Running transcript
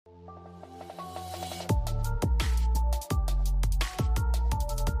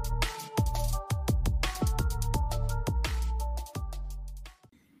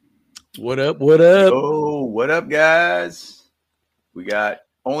What up? What up? Oh, what up, guys? We got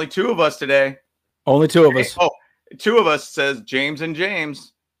only two of us today. Only two of us. Oh, two of us says James and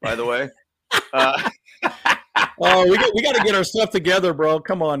James, by the way. Oh, we got to get our stuff together, bro.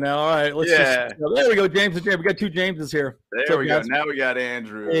 Come on now. All right, let's there we go, James and James. We got two Jameses here. There we go. Now we got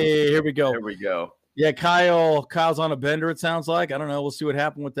Andrew. Hey, here we go. There we go. Yeah, Kyle's on a bender, it sounds like. I don't know. We'll see what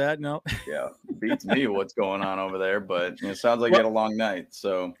happened with that. No. Yeah, beats me what's going on over there, but it sounds like he had a long night.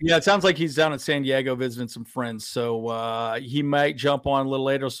 So yeah, it sounds like he's down in San Diego visiting some friends. So he might jump on a little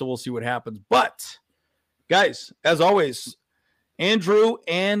later, so we'll see what happens. But guys, as always, Andrew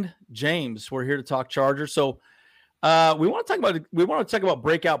and James, we're here to talk Chargers. So we want to talk about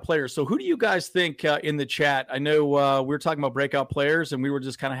breakout players. So who do you guys think in the chat? I know we were talking about breakout players, and we were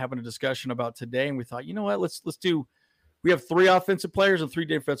just kind of having a discussion about today, and we thought, you know what, let's do. We have 3 offensive players and 3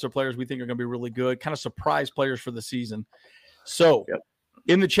 defensive players we think are going to be really good, kind of surprise players for the season. So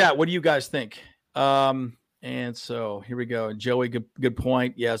in the chat, what do you guys think? And so here we go. And Joey, good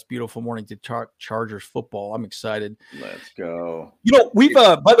point. Yes, beautiful morning to Chargers football. I'm excited. Let's go. You know, we've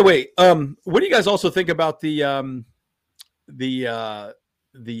by the way, what do you guys also think about the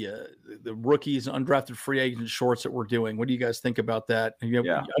rookies and undrafted free agent shorts that we're doing? What do you guys think about that? I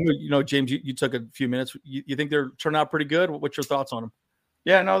know, James, you took a few minutes. You think they're turning out pretty good? What's your thoughts on them?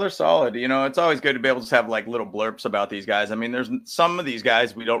 Yeah, no, they're solid. You know, it's always good to be able to have like little blurps about these guys. I mean, there's some of these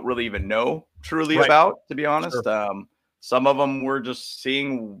guys we don't really even know truly about, to be honest. Sure. Some of them we're just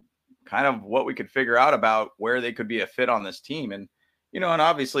seeing kind of what we could figure out about where they could be a fit on this team. And, you know, and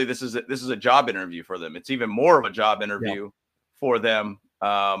obviously this is a job interview for them. It's even more of a job interview for them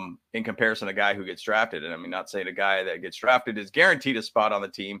in comparison to a guy who gets drafted. And I mean, not saying a guy that gets drafted is guaranteed a spot on the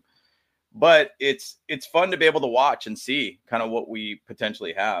team, but it's fun to be able to watch and see kind of what we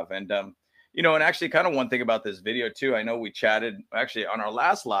potentially have. And, you know, and actually kind of one thing about this video too, I know we chatted actually on our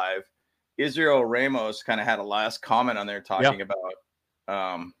last live, Israel Ramos kind of had a last comment on there talking about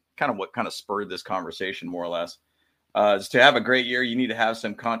kind of what kind of spurred this conversation more or less. Is to have a great year, you need to have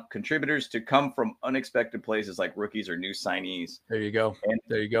some contributors to come from unexpected places like rookies or new signees. There you go. And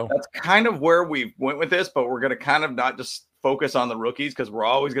there you go. That's kind of where we went with this, but we're going to kind of not just focus on the rookies because we're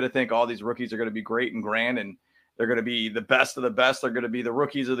always going to think all these rookies are going to be great and grand and they're going to be the best of the best. They're going to be the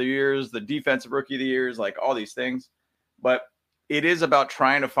rookies of the years, the defensive rookie of the years, like all these things. But it is about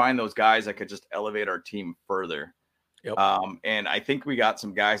trying to find those guys that could just elevate our team further. Yep. And I think we got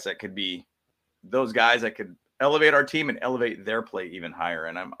some guys that could be those guys that could elevate our team and elevate their play even higher.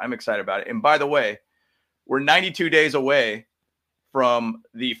 And I'm excited about it. And by the way, we're 92 days away from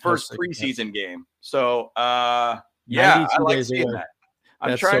the first preseason game. So, yeah, I like seeing that.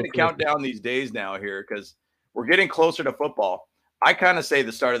 I'm trying to count down these days now here because we're getting closer to football. I kind of say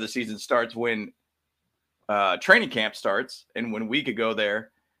the start of the season starts when training camp starts and when we could go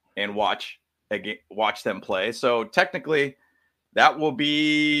there and watch them play. So technically that will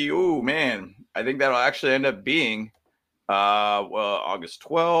be, oh man, I think that'll actually end up being August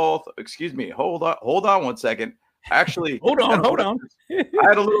 12th. Excuse me. Hold on 1 second. Actually, hold on. I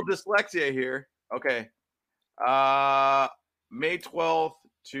had a little dyslexia here. Okay. May 12th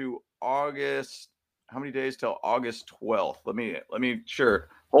to August. How many days till August 12th? Let me sure.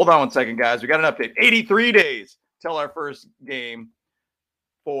 Hold on 1 second, guys. We got an update. 83 days till our first game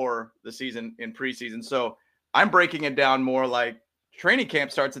for the season in preseason. So I'm breaking it down more like training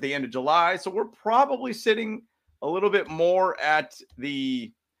camp starts at the end of July. So we're probably sitting a little bit more at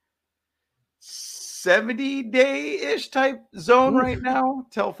the 70-day-ish type zone right now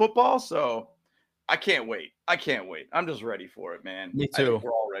till football. So I can't wait. I'm just ready for it, man. Me too.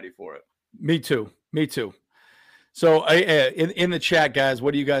 We're all ready for it. Me too. So in the chat, guys,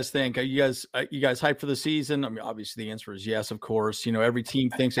 what do you guys think? Are you guys hyped for the season? I mean, obviously the answer is yes, of course. You know, every team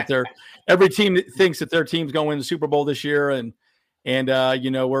thinks that their team's going to win the Super Bowl this year, and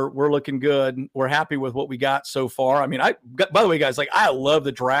you know, we're looking good. We're happy with what we got so far. I mean, by the way, guys, like I love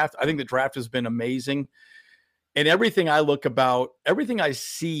the draft. I think the draft has been amazing. And everything I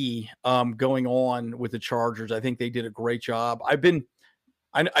see going on with the Chargers, I think they did a great job.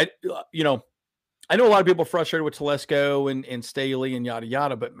 I know a lot of people are frustrated with Telesco and Staley and yada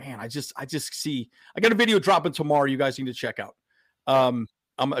yada, but man, I just see. I got a video dropping tomorrow. You guys need to check out. I'm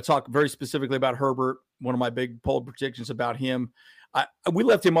going to talk very specifically about Herbert. One of my big poll predictions about him. We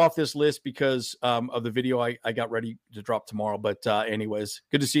left him off this list because of the video I got ready to drop tomorrow. But anyways,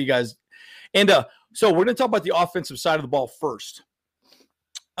 good to see you guys. And so we're going to talk about the offensive side of the ball first.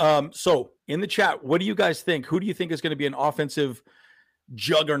 So in the chat, what do you guys think? Who do you think is going to be an offensive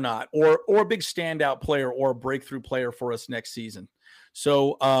juggernaut or a big standout player or a breakthrough player for us next season?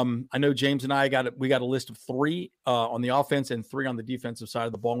 So I know James and I we got a list of 3 on the offense and 3 on the defensive side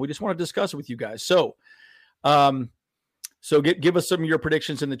of the ball. And we just want to discuss it with you guys. So give us some of your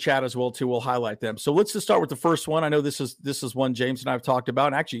predictions in the chat as well too. We'll highlight them. So let's just start with the first one. I know this is one James and I have talked about,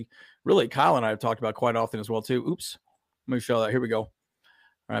 and actually really Kyle and I have talked about quite often as well too. Oops. Let me show that. Here we go. All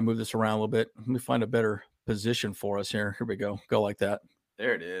right, move this around a little bit. Let me find a better position for us here. Here we go. Go like that.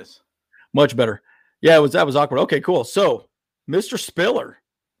 There it is. Much better. Yeah, that was awkward. Okay, cool. So, Mr. Spiller.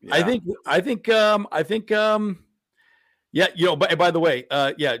 Yeah. I think yeah, by the way,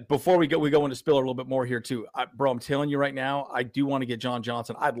 before we go into Spiller a little bit more here too. Bro, I'm telling you right now, I do want to get John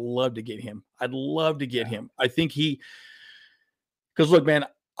Johnson. I'd love to get him. I think because look, man,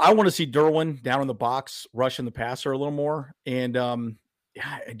 I want to see Derwin down in the box rushing the passer a little more. And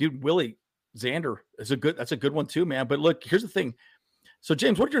dude, Willie Xander is that's a good one too, man. But look, here's the thing. So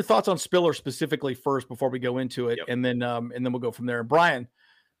James, what are your thoughts on Spiller specifically first before we go into it? Yep. And then we'll go from there. And Brian,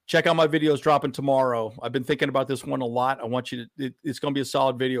 check out my videos dropping tomorrow. I've been thinking about this one a lot. I want you to, it's going to be a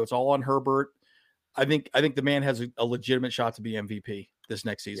solid video. It's all on Herbert. I think the man has a legitimate shot to be MVP this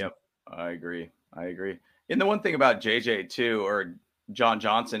next season. Yep. I agree. And the one thing about JJ too, or John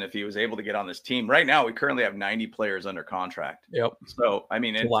Johnson, if he was able to get on this team right now, we currently have 90 players under contract. Yep. So, I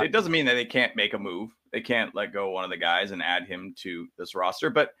mean, it doesn't mean that they can't make a move. They can't let go one of the guys and add him to this roster,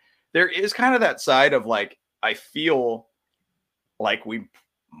 but there is kind of that side of like, I feel like we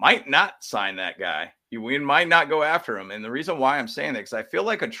might not sign that guy. We might not go after him. And the reason why I'm saying that, because I feel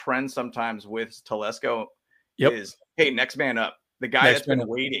like a trend sometimes with Telesco is, hey, next man up. The guy that's been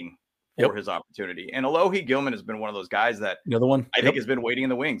waiting for his opportunity. And Alohi Gilman has been one of those guys that another one I think has been waiting in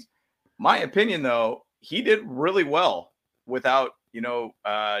the wings. My opinion, though, he did really well without,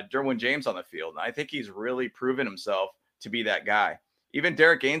 Derwin James on the field. And I think he's really proven himself to be that guy. Even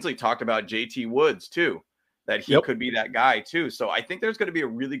Derek Ainsley talked about JT Woods, too, that he could be that guy, too. So I think there's going to be a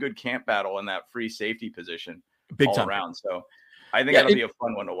really good camp battle in that free safety position all around. So I think that'll be a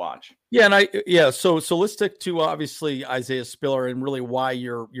fun one to watch. Yeah, so let's stick to obviously Isaiah Spiller and really why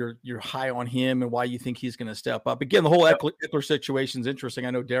you're high on him and why you think he's going to step up. Again, the whole Eckler situation is interesting.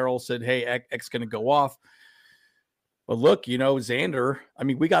 I know Daryl said, "Hey, Eck's going to go off," but look, Xander. I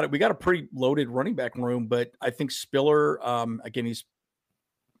mean, we got a pretty loaded running back room, but I think Spiller, again, he's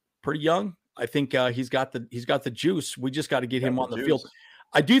pretty young. I think he's got the juice. We just got to get him on the field.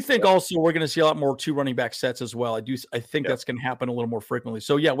 I do think also we're going to see a lot more 2 running back sets as well. I think that's going to happen a little more frequently.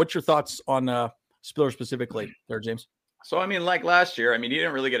 So yeah, what's your thoughts on Spiller specifically there, James? So I mean, like last year, I mean, he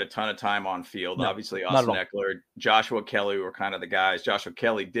didn't really get a ton of time on field. No, obviously, Austin Eckler, Joshua Kelly were kind of the guys. Joshua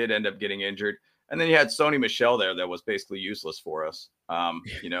Kelly did end up getting injured, and then you had Sony Michel there that was basically useless for us. I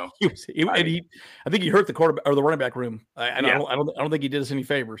think he hurt the quarterback or the running back room. I don't think he did us any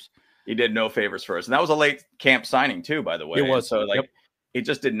favors. He did no favors for us, and that was a late camp signing too, by the way. It was It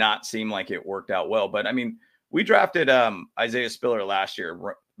just did not seem like it worked out well. But I mean, we drafted Isaiah Spiller last year,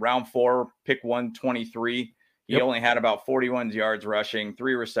 round 4, pick 123. He only had about 41 yards rushing,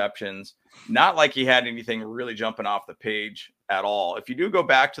 3 receptions. Not like he had anything really jumping off the page at all. If you do go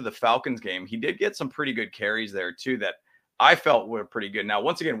back to the Falcons game, he did get some pretty good carries there too that I felt were pretty good. Now,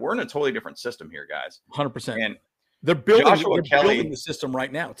 once again, we're in a totally different system here, guys. 100%. And they're building the system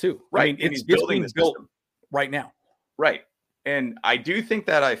right now too. Right. I mean, it's building the system right now. Right. And I do think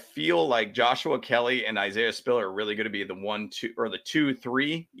that I feel like Joshua Kelly and Isaiah Spiller are really going to be the 1, 2, or the 2,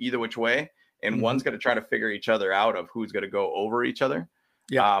 3, either which way. And one's going to try to figure each other out of who's going to go over each other.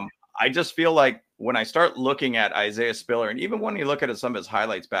 Yeah. I just feel like when I start looking at Isaiah Spiller, and even when you look at some of his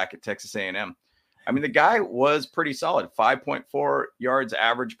highlights back at Texas A&M, I mean, the guy was pretty solid. 5.4 yards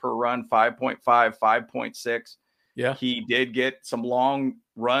average per run, 5.5, 5.6. Yeah. He did get some long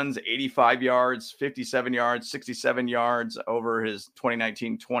runs, 85 yards, 57 yards, 67 yards over his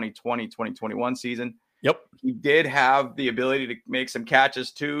 2019, 2020, 2021 season. Yep. He did have the ability to make some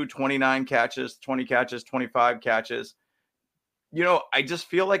catches too, 29 catches, 20 catches, 25 catches. I just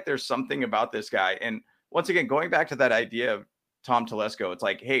feel like there's something about this guy. And once again, going back to that idea of Tom Telesco, it's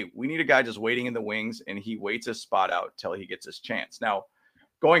like, hey, we need a guy just waiting in the wings, and he waits his spot out till he gets his chance. Now,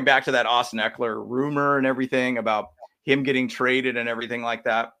 going back to that Austin Eckler rumor and everything about him getting traded and everything like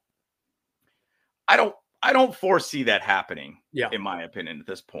that, I don't foresee that happening. Yeah, in my opinion, at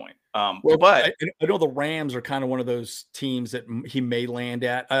this point. But I know the Rams are kind of one of those teams that he may land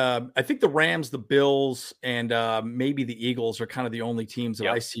at. I think the Rams, the Bills, and maybe the Eagles are kind of the only teams that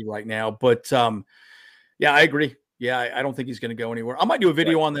I see right now. But yeah, I agree. Yeah, I don't think he's going to go anywhere. I might do a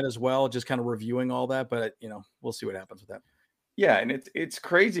video on that as well, just kind of reviewing all that. But we'll see what happens with that. Yeah, and it's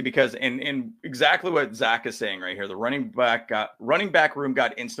crazy because and exactly what Zach is saying right here, the running back room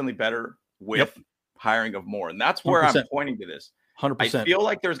got instantly better with hiring of more, and that's where 100%. I'm pointing to this. I 100%. feel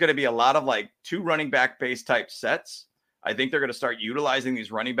like there's going to be a lot of like 2 running back base type sets. I think they're going to start utilizing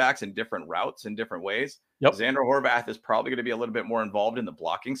these running backs in different routes in different ways. Yep. Xander Horvath is probably going to be a little bit more involved in the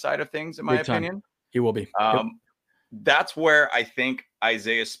blocking side of things, in my Big time. opinion. He will be. That's where I think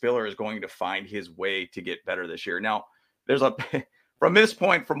Isaiah Spiller is going to find his way to get better this year. Now, there's a from this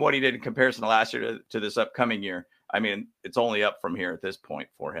point, from what he did in comparison to last year to this upcoming year, I mean, it's only up from here at this point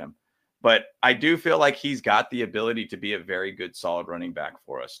for him. But I do feel like he's got the ability to be a very good, solid running back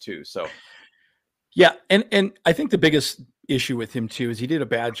for us too. So, yeah, and I think the biggest issue with him too is he did a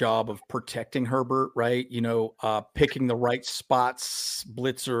bad job of protecting Herbert, right? Picking the right spots,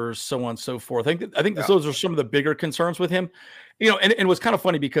 blitzers, so on and so forth. I think those are some of the bigger concerns with him. And it was kind of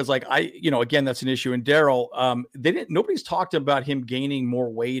funny because again, that's an issue. And Daryl, nobody's talked about him gaining more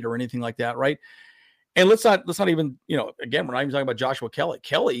weight or anything like that, right? And let's not even, again, we're not even talking about Joshua Kelly.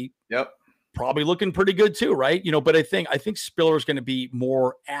 Kelly, yep, probably looking pretty good too, right? But I think Spiller is going to be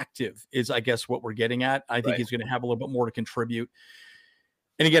more active, is I guess what we're getting at. I think he's going to have a little bit more to contribute.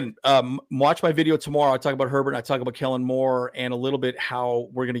 And again, watch my video tomorrow. I talk about Herbert, and I talk about Kellen Moore, and a little bit how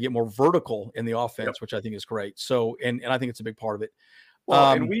we're going to get more vertical in the offense, which I think is great. So, and I think it's a big part of it.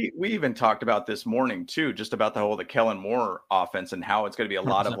 Well, and we even talked about this morning too, just about the Kellen Moore offense and how it's going to be a 100%.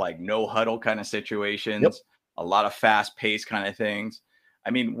 Lot of like no huddle kind of situations, a lot of fast pace kind of things.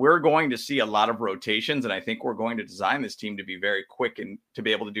 I mean, we're going to see a lot of rotations, and I think we're going to design this team to be very quick and to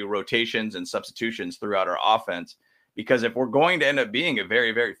be able to do rotations and substitutions throughout our offense. Because if we're going to end up being a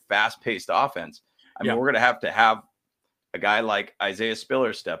very, very fast-paced offense, I mean, we're going to have a guy like Isaiah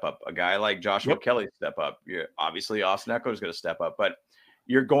Spiller step up, a guy like Joshua Kelly step up. Obviously, Austin Eckler is going to step up, but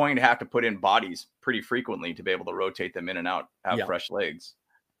you're going to have to put in bodies pretty frequently to be able to rotate them in and out, have fresh legs.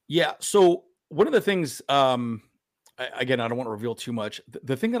 Yeah. So one of the things, again, I don't want to reveal too much.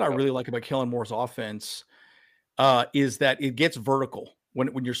 The thing that I really like about Kellen Moore's offense is that it gets vertical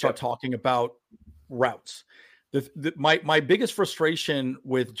when you start talking about routes. My biggest frustration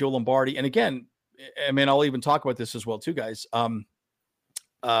with Joe Lombardi, and again, I mean, I'll even talk about this as well too, guys.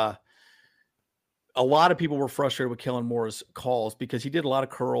 A lot of people were frustrated with Kellen Moore's calls because he did a lot of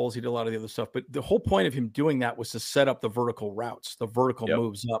curls, he did a lot of the other stuff. But the whole point of him doing that was to set up the vertical routes, the vertical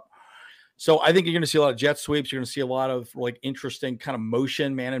moves up. So I think you're going to see a lot of jet sweeps. You're going to see a lot of like interesting kind of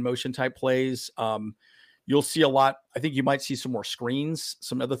motion, man in motion type plays. You'll see a lot. I think you might see some more screens,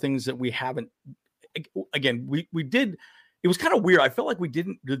 some other things that we haven't. Again, we did. It was kind of weird. I felt like we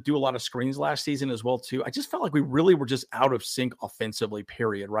didn't do a lot of screens last season as well too. I just felt like we really were just out of sync offensively,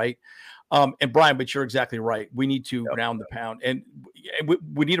 period. Right. And Brian, but you're exactly right. We need to ground the pound, and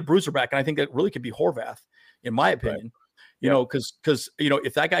we need a bruiser back. And I think that really could be Horvath, in my opinion. Because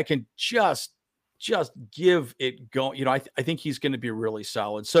if that guy can just give it go, I think he's going to be really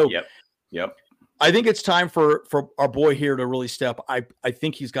solid. So I think it's time for our boy here to really step. I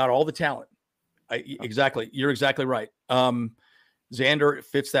think he's got all the talent. Exactly. You're exactly right. Xander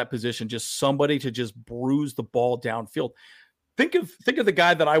fits that position. Just somebody to just bruise the ball downfield. Think of the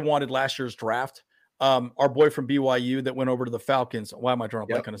guy that I wanted last year's draft. Our boy from BYU that went over to the Falcons. Why am I drawing a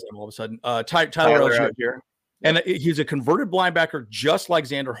blank on his name all of a sudden? Tyler Algier. And he's a converted linebacker, just like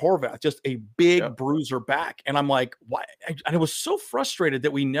Xander Horvath, just a big bruiser back. And I'm like, why? And I was so frustrated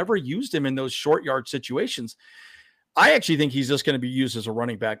that we never used him in those short yard situations. I actually think he's just going to be used as a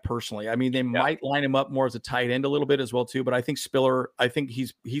running back personally. I mean, they might line him up more as a tight end a little bit as well too, but I think Spiller, I think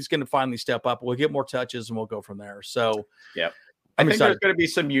he's going to finally step up. We'll get more touches and we'll go from there. So I think there's going to be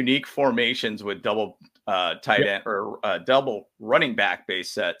some unique formations with double tight end or double running back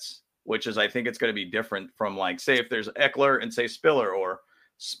base sets, which is, I think it's going to be different from like, say if there's Eckler and say Spiller, or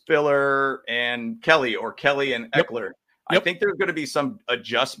Spiller and Kelly, or Kelly and Eckler. I think there's going to be some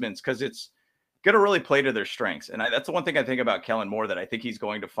adjustments because it's going to really play to their strengths. And that's the one thing I think about Kellen Moore, that I think he's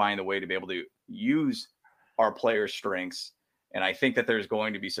going to find a way to be able to use our players' strengths. And I think that there's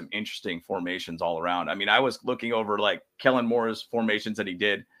going to be some interesting formations all around. I mean, I was looking over like Kellen Moore's formations that he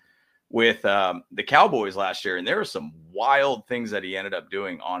did with the Cowboys last year, and there were some wild things that he ended up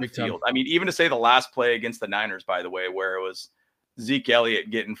doing on field. I mean, even to say the last play against the Niners, by the way, where it was Zeke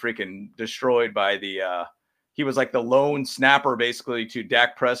Elliott getting freaking destroyed by he was like the lone snapper basically to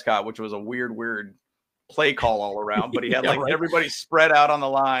Dak Prescott, which was a weird play call all around, but he had everybody spread out on the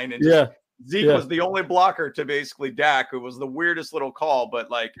line, and Zeke was the only blocker to basically Dak. It was the weirdest little call,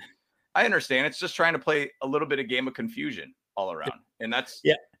 but like, I understand it's just trying to play a little bit of game of confusion all around. And that's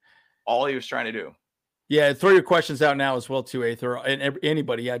all he was trying to do. Yeah, throw your questions out now as well, too, Aether, and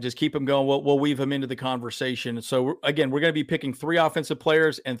anybody. Yeah, just keep them going. We'll weave them into the conversation. So again, we're going to be picking 3 offensive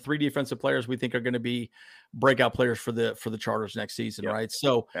players and 3 defensive players we think are going to be breakout players for the Chargers next season, right?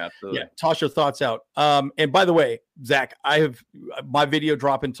 So absolutely. Yeah, toss your thoughts out. And by the way, Zach, I have my video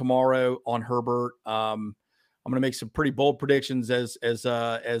dropping tomorrow on Herbert. I'm going to make some pretty bold predictions, as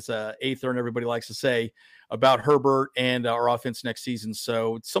Aether and everybody likes to say, about Herbert and our offense next season.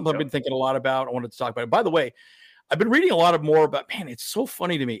 So it's something I've been thinking a lot about. I wanted to talk about it. By the way, I've been reading a lot of more about, man, it's so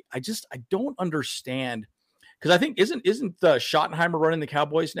funny to me. I don't understand, because I think isn't Schottenheimer running the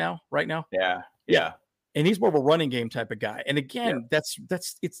Cowboys right now? Yeah. And he's more of a running game type of guy. And again, it's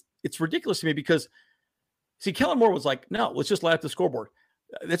ridiculous to me, because see, Kellen Moore was like, no, let's just light up the scoreboard.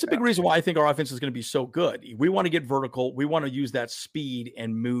 That's a big reason why I think our offense is going to be so good. We want to get vertical. We want to use that speed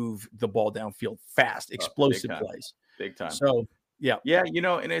and move the ball downfield fast, explosive plays. Big time. So, yeah. Yeah,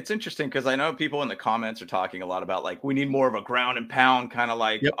 and it's interesting because I know people in the comments are talking a lot about, like, we need more of a ground and pound kind of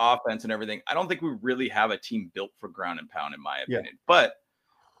like offense and everything. I don't think we really have a team built for ground and pound, in my opinion. But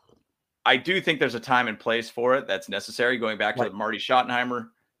I do think there's a time and place for it that's necessary, going back to the Marty Schottenheimer,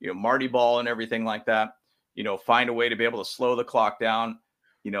 Marty ball and everything like that. Find a way to be able to slow the clock down.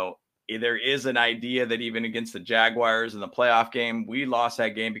 There is an idea that even against the Jaguars in the playoff game, we lost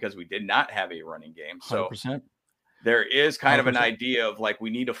that game because we did not have a running game. So 100%. There is kind 100%. of an idea of, like,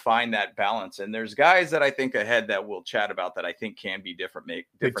 we need to find that balance. And there's guys that I think ahead that we'll chat about that I think can be difference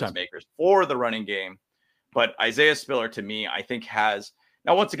makers for the running game. But Isaiah Spiller, to me, I think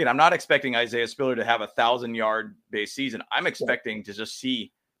now, once again, I'm not expecting Isaiah Spiller to have a 1,000-yard base season. I'm expecting to just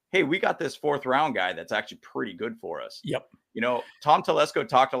see, hey, we got this 4th round guy that's actually pretty good for us. Yep. Tom Telesco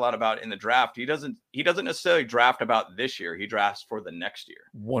talked a lot about in the draft. He doesn't necessarily draft about this year. He drafts for the next year.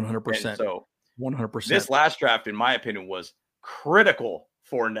 100%. So 100%. This last draft, in my opinion, was critical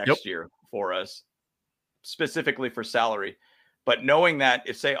for next year for us, specifically for salary. But knowing that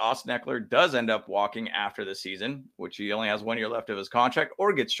if, say, Austin Eckler does end up walking after the season, which he only has 1 year left of his contract,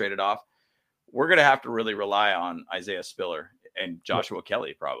 or gets traded off, we're going to have to really rely on Isaiah Spiller and Joshua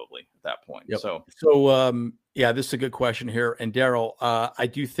Kelly probably at that point. So this is a good question here. And Daryl, I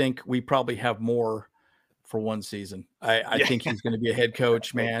do think we probably have more for one season. I think he's going to be a head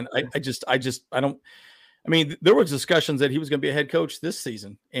coach, man. There was discussions that he was going to be a head coach this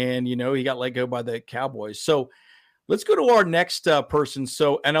season, and he got let go by the Cowboys. So let's go to our next person.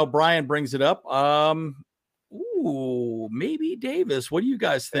 So, and O'Brien brings it up. Maybe Davis. What do you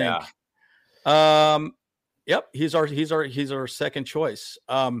guys think? Yep, he's our second choice.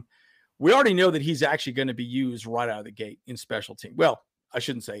 We already know that he's actually going to be used right out of the gate in special team. Well, I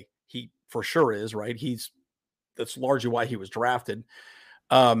shouldn't say he for sure is, right? That's largely why he was drafted.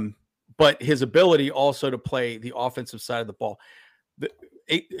 But his ability also to play the offensive side of the ball.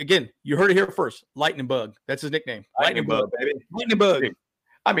 Again, you heard it here first. Lightning Bug. That's his nickname. Lightning Bug, baby. Lightning Bug.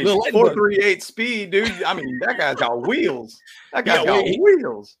 4.38 speed, dude. That guy's got wheels. That guy's got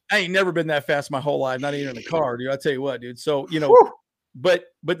wheels. I ain't never been that fast my whole life, not even in a car, dude. I tell you what, dude. So, but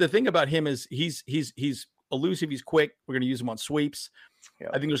the thing about him is he's elusive, he's quick. We're going to use him on sweeps.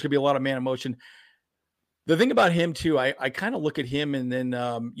 I think there's going to be a lot of man emotion. The thing about him too, I kind of look at him and then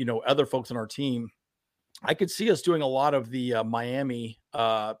other folks on our team. I could see us doing a lot of the Miami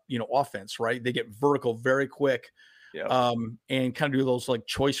offense, right? They get vertical very quick. And kind of do those like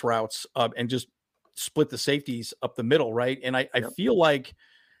choice routes and just split the safeties up the middle, right? And I feel like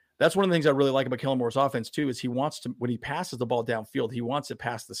that's one of the things I really like about Kellen Moore's offense too, is he wants to, when he passes the ball downfield, he wants it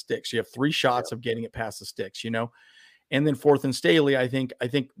past the sticks. You have 3 shots of getting it past the sticks, and then 4th and Staley, I think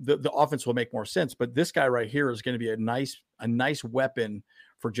the offense will make more sense. But this guy right here is going to be a nice weapon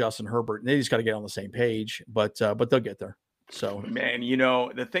for Justin Herbert. And they just got to get on the same page, but they'll get there. So, man,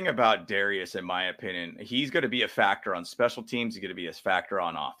 the thing about Darius, in my opinion, he's going to be a factor on special teams. He's going to be a factor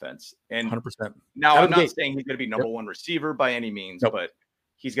on offense. And 100%. Now, I'm not saying he's going to be number one receiver by any means, but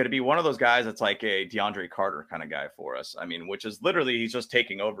he's going to be one of those guys that's like a DeAndre Carter kind of guy for us. Which is literally, he's just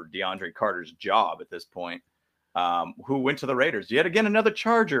taking over DeAndre Carter's job at this point. Who went to the Raiders. Yet again, another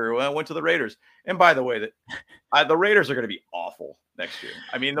Charger went to the Raiders. And by the way, the Raiders are going to be awful next year.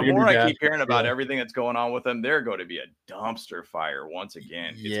 The more I keep hearing about everything that's going on with them, they're going to be a dumpster fire once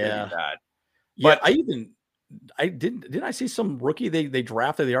again. It's going to be bad. But didn't I see some rookie they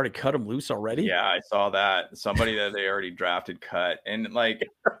drafted? They already cut him loose already. Yeah, I saw that. Somebody that they already drafted cut. And like,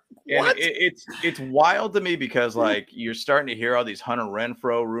 and it's wild to me because like you're starting to hear all these Hunter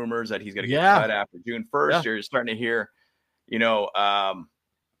Renfrow rumors that he's going to get cut after June 1st. You're starting to hear,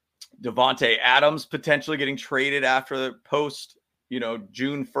 Devontae Adams potentially getting traded after the post,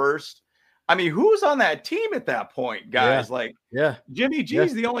 June 1st. I mean, who's on that team at that point, guys? Like, Jimmy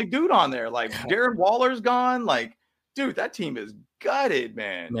G's the only dude on there. Like, Darren Waller's gone. Like, dude, that team is gutted,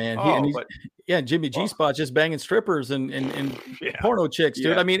 man. Jimmy G spot just banging strippers and porno chicks,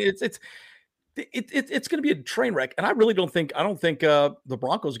 dude. I mean, it's going to be a train wreck, and I don't think the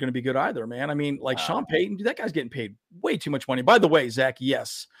Broncos are going to be good either, man. I mean, like Sean Payton, dude, that guy's getting paid way too much money. By the way, Zach,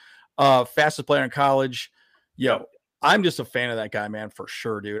 yes, fastest player in college. Yo, I'm just a fan of that guy, man, for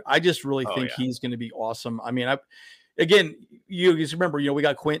sure, dude. I just really think he's going to be awesome. I mean, you just remember, we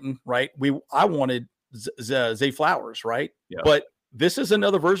got Quentin, right? I wanted Zay Flowers, right? Yeah. But this is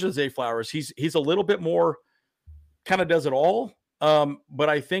another version of Zay Flowers. He's a little bit more kind of does it all. But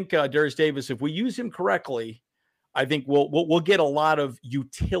I think Darius Davis, if we use him correctly, I think we'll get a lot of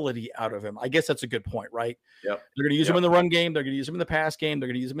utility out of him. I guess that's a good point, right? Yeah. They're going to use him in the run game. They're going to use him in the pass game. They're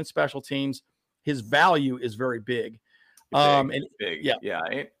going to use him in special teams. His value is very big. Big. Yeah.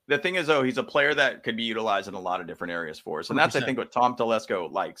 The thing is, though, he's a player that could be utilized in a lot of different areas for us. And that's, 100%. I think, what Tom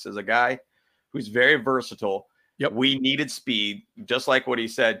Telesco likes is a guy who's very versatile. Yep. We needed speed, just like what he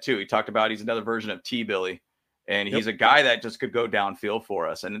said, too. He talked about he's another version of T-Billy. And he's a guy that just could go downfield for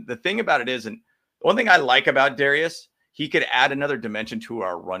us. And the thing about it is, and one thing I like about Darius, he could add another dimension to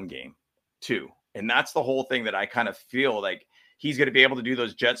our run game, too. And that's the whole thing that I kind of feel like he's going to be able to do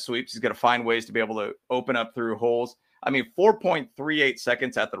those jet sweeps. He's going to find ways to be able to open up through holes. I mean, 4.38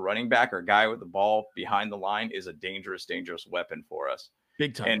 seconds at the running back or a guy with the ball behind the line is a dangerous, dangerous weapon for us.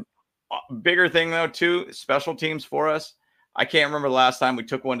 Big time. And bigger thing, though, too, special teams for us. I can't remember the last time we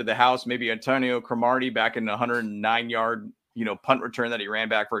took one to the house. Maybe Antonio Cromartie back in the 109-yard, punt return that he ran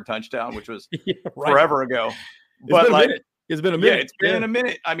back for a touchdown, which was forever ago. But it's been a minute. Yeah, it's been a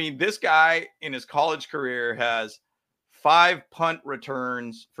minute. I mean, this guy in his college career has 5 punt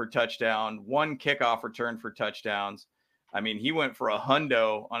returns for touchdown, 1 kickoff return for touchdowns. I mean, he went for a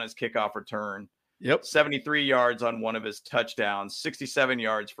hundo on his kickoff return. Yep. 73 yards on one of his touchdowns, 67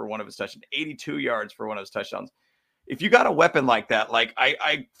 yards for one of his touchdowns, 82 yards for one of his touchdowns. If you got a weapon like that, like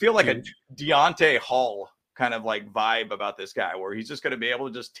I feel like a Deontay Hall kind of like vibe about this guy, where he's just going to be able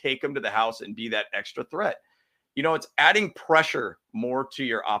to just take him to the house and be that extra threat. It's adding pressure more to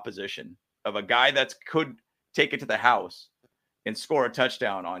your opposition of a guy that could take it to the house and score a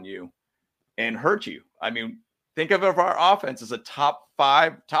touchdown on you and hurt you. I mean, think of our offense as a top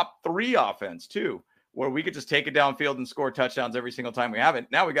 3 offense too, where we could just take it downfield and score touchdowns every single time we have it.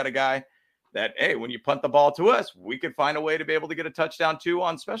 Now we got a guy that, hey, when you punt the ball to us, we could find a way to be able to get a touchdown too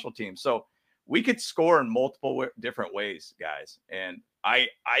on special teams. So we could score in multiple different ways, guys. And I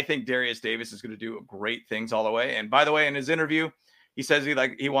think Darius Davis is going to do great things all the way. And by the way, in his interview, he says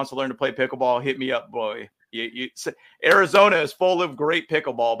he wants to learn to play pickleball. Hit me up, boy. Arizona is full of great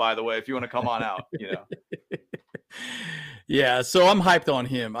pickleball, by the way, if you want to come on out, Yeah, so I'm hyped on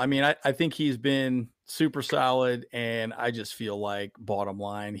him. I mean, I think he's been super solid, and I just feel like bottom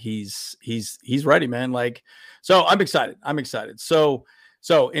line, he's ready, man. Like, so I'm excited. So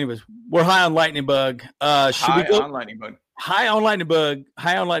anyways, we're high on Lightning Bug. High on Lightning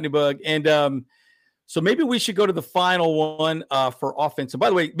Bug. And so maybe we should go to the final one for offense. And by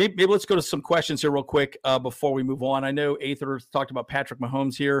the way, maybe let's go to some questions here real quick before we move on. I know Aether talked about Patrick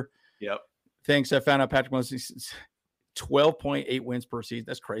Mahomes here. Yep. Thanks. I found out Patrick Mahomes 12.8 wins per season.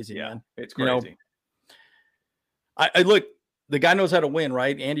 That's crazy, man. It's crazy. I look, the guy knows how to win,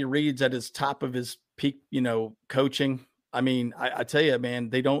 right? Andy Reid's at his top of his peak, coaching. I mean, I tell you, man,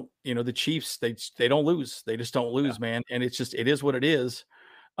 they don't, the Chiefs, they don't lose. They just don't lose, man. And it is what it is.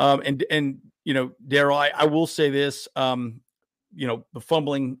 And Daryl, I will say this, the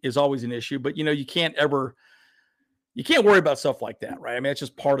fumbling is always an issue, but you can't worry about stuff like that, right? I mean, it's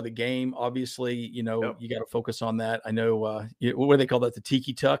just part of the game. Obviously, you got to focus on that. I know, what do they call that? The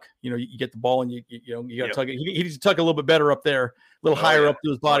tiki tuck. You get the ball and you got to tuck it. He needs to tuck a little bit better up there, a little higher up to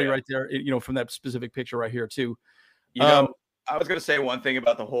his body right there. From that specific picture right here too. I was going to say one thing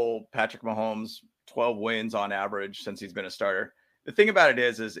about the whole Patrick Mahomes 12 wins on average since he's been a starter. The thing about it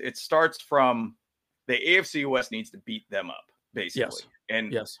is it starts from the AFC West needs to beat them up, basically. Yes.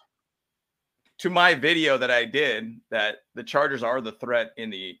 And to my video that I did, that the Chargers are the threat in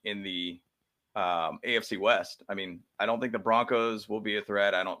the AFC West. I mean, I don't think the Broncos will be a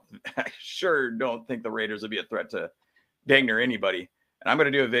threat. I sure don't think the Raiders will be a threat to dang near anybody. And I'm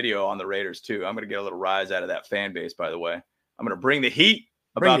going to do a video on the Raiders too. I'm going to get a little rise out of that fan base, by the way. I'm going to bring the heat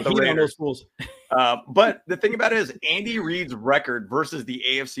about the Raiders. But the thing about it is Andy Reid's record versus the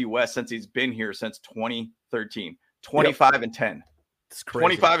AFC West since he's been here since 2013, 25-10. It's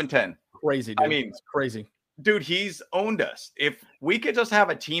crazy. 25-10. Crazy, dude. I mean, it's crazy. Dude, he's owned us. If we could just have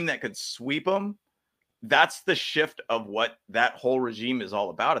a team that could sweep them, that's the shift of what that whole regime is all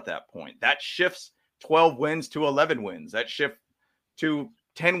about at that point. That shifts 12 wins to 11 wins. That shift to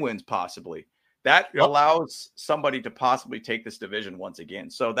 10 wins possibly. That allows somebody to possibly take this division once again.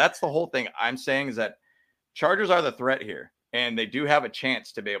 So that's the whole thing I'm saying, is that Chargers are the threat here, and they do have a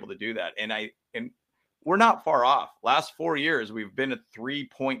chance to be able to do that. And we're not far off. Last 4 years, we've been a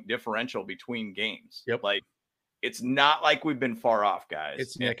 3-point differential between games. Yep. Like, it's not like we've been far off, guys.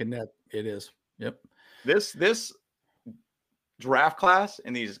 It's neck and neck. It is. Yep. This draft class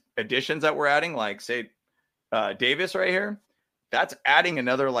and these additions that we're adding, like say Davis right here, that's adding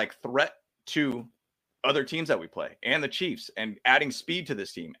another like threat to other teams that we play and the Chiefs, and adding speed to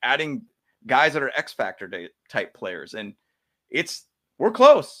this team, adding guys that are X factor type players. And we're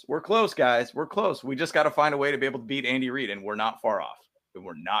close. We're close, guys. We're close. We just got to find a way to be able to beat Andy Reid, and we're not far off.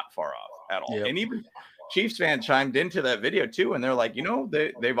 We're not far off at all. Yep. And even Chiefs fans chimed into that video too, and they're like,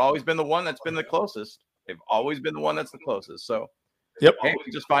 they've always been the one that's been the closest. They've always been the one that's the closest. So, yep. Hey,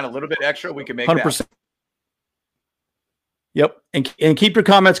 we just find a little bit extra, we can make 100%. That. Yep. And keep your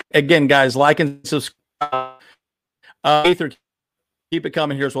comments again, guys. Like and subscribe. Keep it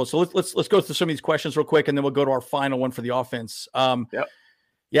coming here as well. So let's go through some of these questions real quick, and then we'll go to our final one for the offense.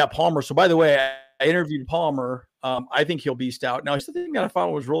 Yeah, Palmer. So by the way, I interviewed Palmer. I think he'll beast out. Now, the thing that I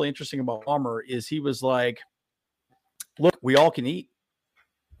found was really interesting about Palmer is he was like, "Look, we all can eat.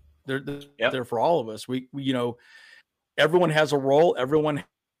 They're for all of us. We everyone has a role. Everyone has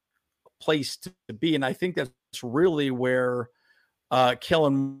a place to be." And I think that's really where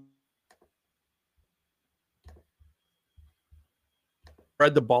Kellen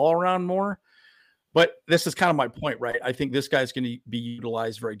spread the ball around more. But this is kind of my point, right? I think this guy's going to be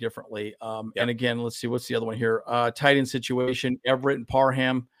utilized very differently. And again, let's see, what's the other one here? Tight end situation, Everett and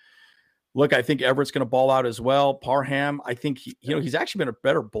Parham. Look, I think Everett's going to ball out as well. Parham, I think he's actually been a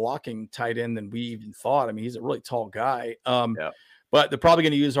better blocking tight end than we even thought. I mean, he's a really tall guy. But they're probably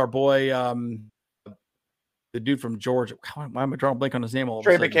going to use our boy, the dude from Georgia. Why am I drawing a blank on his name all of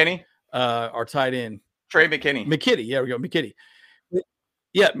a sudden? Trey McKinney, our tight end. Trey McKinney. Yeah, we go, McKinney.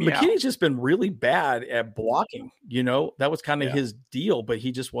 Yeah, McKinney's just been really bad at blocking. That was kind of his deal, but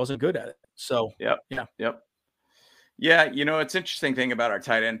he just wasn't good at it. So, Yeah. It's interesting thing about our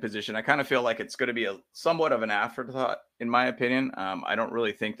tight end position. I kind of feel like it's going to be somewhat of an afterthought, in my opinion. I don't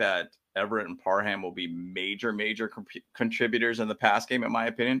really think that Everett and Parham will be major contributors in the pass game, in my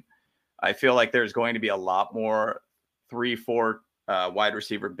opinion. I feel like there's going to be a lot more 3-4 wide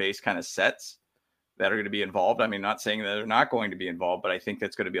receiver base kind of sets that are going to be involved. I mean, not saying that they're not going to be involved, but I think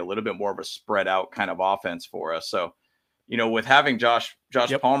that's going to be a little bit more of a spread out kind of offense for us. So, with having Josh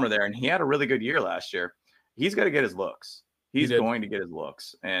Palmer there, and he had a really good year last year, he's going to get his looks. He's going to get his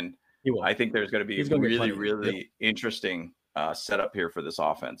looks. And I think there's going to be a really interesting setup here for this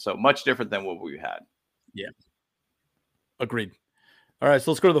offense. So much different than what we had. Yeah. Agreed. All right.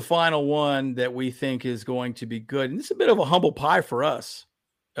 So let's go to the final one that we think is going to be good. And this is a bit of a humble pie for us.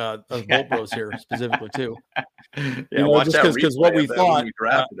 Of Bolt Bros here specifically too. Watch just because what we thought we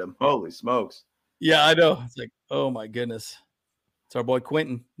drafted him. Holy smokes! Yeah, I know. It's like, oh my goodness, it's our boy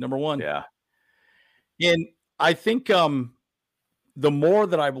Quentin, number 1. Yeah, and I think the more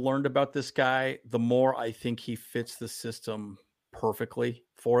that I've learned about this guy, the more I think he fits the system perfectly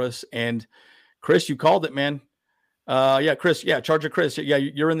for us. And Chris, you called it, man. Chris. Yeah, Charger Chris. Yeah,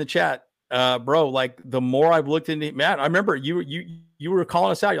 you're in the chat. Bro, like the more I've looked into Matt, I remember you were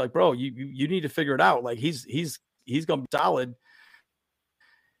calling us out. You're like, bro, you need to figure it out. Like he's gonna be solid.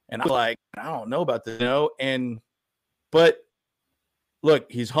 And I'm like, I don't know about this, but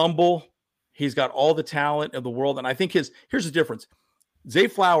look, he's humble. He's got all the talent of the world. And I think here's the difference. Zay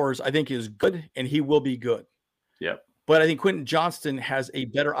Flowers, I think, is good, and he will be good. Yep. But I think Quentin Johnston has a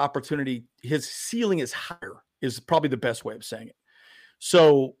better opportunity. His ceiling is higher, is probably the best way of saying it.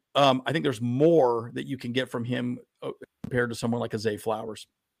 So I think there's more that you can get from him compared to someone like a Zay Flowers.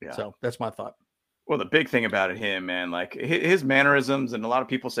 Yeah. So that's my thought. Well, the big thing about him, man, like his mannerisms, and a lot of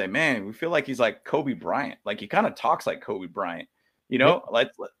people say, man, we feel like he's like Kobe Bryant. Like he kind of talks like Kobe Bryant. Yep.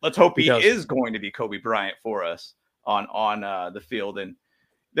 Let's hope he is going to be Kobe Bryant for us on the field. And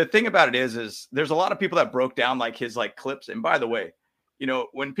the thing about it is there's a lot of people that broke down like his like clips. And by the way,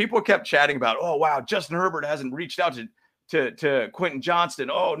 when people kept chatting about, oh wow, Justin Herbert hasn't reached out to Quentin Johnston.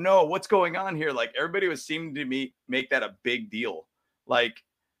 Oh no, what's going on here? Like everybody was seeming to make that a big deal. Like,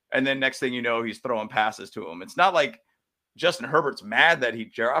 and then next thing you know, he's throwing passes to him. It's not like Justin Herbert's mad that he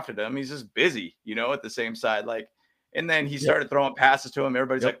drafted him. He's just busy, at the same side. Like, and then he started throwing passes to him.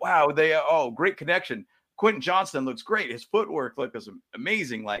 Everybody's like, wow, great connection. Quentin Johnston looks great. His footwork looks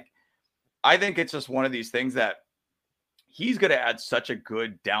amazing. Like, I think it's just one of these things that, he's going to add such a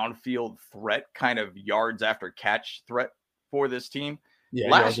good downfield threat, kind of yards after catch threat for this team. Yeah,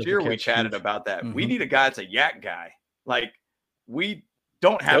 last year we chatted about that. We need a guy that's a yak guy. Like, we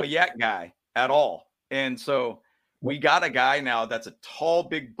don't have a yak guy at all. And so we got a guy now that's a tall,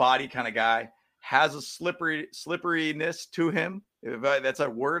 big body kind of guy, has a slipperiness to him. If that's a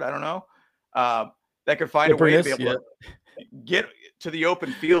word, I don't know. That could find a way to be able to get to the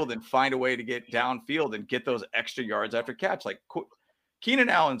open field and find a way to get downfield and get those extra yards after catch. Like, Keenan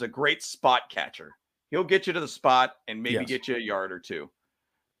Allen's a great spot catcher. He'll get you to the spot and maybe get you a yard or two.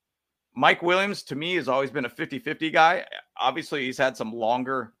 Mike Williams, to me, has always been a 50-50 guy. Obviously, he's had some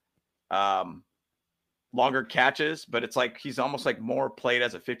longer catches, but it's like he's almost like more played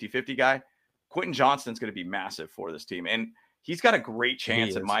as a 50-50 guy. Quentin Johnston's going to be massive for this team. And he's got a great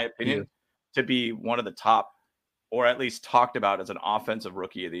chance, in my opinion, to be one of the top, or at least talked about as an offensive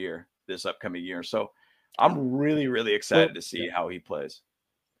rookie of the year this upcoming year. So I'm really, really excited to see how he plays.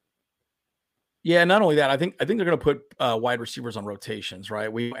 Yeah, not only that, I think they're going to put wide receivers on rotations,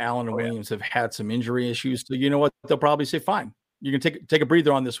 right? Allen and Williams have had some injury issues, so you know what? They'll probably say, "Fine, you can take a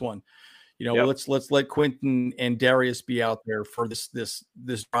breather on this one." You know, let's let Quentin and Darius be out there for this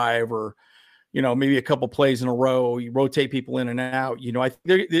drive, or maybe a couple plays in a row. You rotate people in and out. You know, I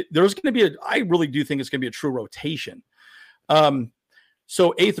think there's going to be I really do think it's going to be a true rotation.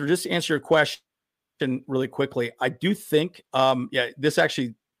 So Aether, just to answer your question really quickly, I do think, this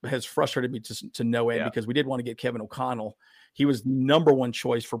actually has frustrated me to no end because we did want to get Kevin O'Connell. He was number one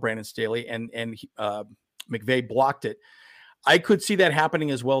choice for Brandon Staley, and McVay blocked it. I could see that happening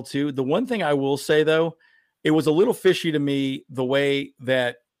as well too. The one thing I will say though, it was a little fishy to me the way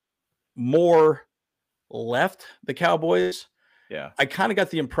that Moore left the Cowboys. Yeah, I kind of got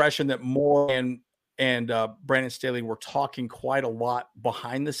the impression that Moore and Brandon Staley were talking quite a lot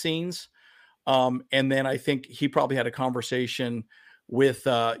behind the scenes, and then I think he probably had a conversation with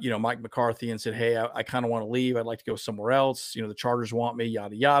Mike McCarthy and said, "Hey, I kind of want to leave. I'd like to go somewhere else. The Chargers want me,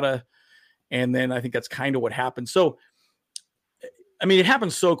 yada yada." And then I think that's kind of what happened. So, I mean, it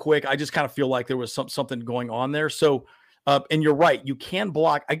happened so quick. I just kind of feel like there was something going on there. So, and you're right. You can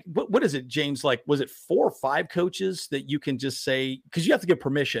block. What is it, James? Like, was it 4 or 5 coaches that you can just say, because you have to get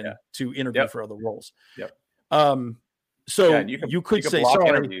permission to interview for other roles. Yep. So you could say, sorry,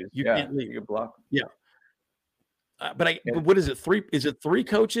 interviews. You can't leave. You can block. Yeah. But what is it? 3? Is it 3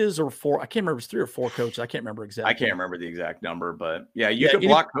 coaches or 4? I can't remember. It's 3 or 4 coaches. I can't remember exactly. I can't remember the exact number, but you could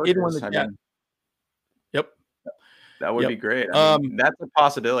block coaches. Yep. That would be great. I mean, that's a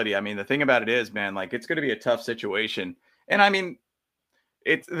possibility. I mean, the thing about it is, man, like, it's going to be a tough situation. And I mean,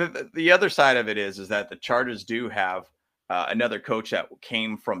 it's the other side of it is that the Chargers do have another coach that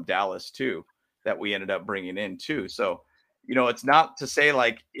came from Dallas too, that we ended up bringing in too. So, it's not to say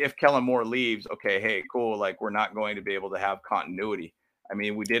like if Kellen Moore leaves, okay, hey, cool, like we're not going to be able to have continuity. I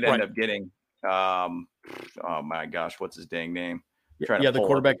mean, we did end up getting, oh my gosh, what's his dang name? The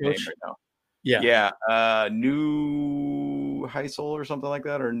quarterback coach right now. New Heisel or something like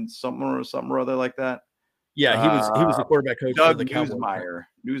that, or something or other like that. Yeah, he was the quarterback coach Doug for the Cowboys. Newsmeyer.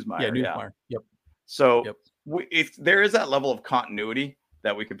 Yeah, Newsmeyer. Yep. So if there is that level of continuity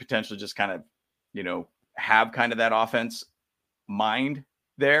that we could potentially just kind of, have kind of that offense mind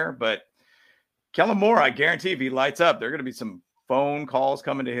there. But Kellen Moore, I guarantee if he lights up, there are going to be some phone calls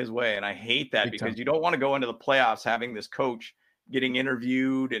coming to his way. And I hate that because you don't want to go into the playoffs having this coach getting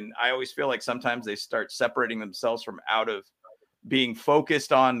interviewed. And I always feel like sometimes they start separating themselves from out of being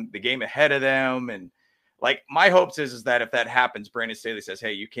focused on the game ahead of them. And like my hopes is that if that happens, Brandon Staley says,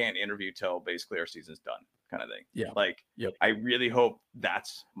 "Hey, you can't interview till basically our season's done," kind of thing. Yeah. Like, I really hope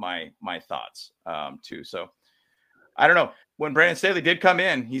that's my thoughts too. So I don't know. When Brandon Staley did come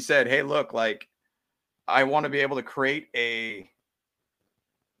in, he said, "Hey, look, like I want to be able to create a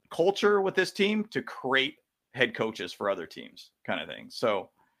culture with this team to create head coaches for other teams," kind of thing.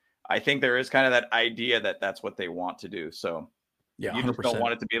 So I think there is kind of that idea that that's what they want to do. So yeah, you just don't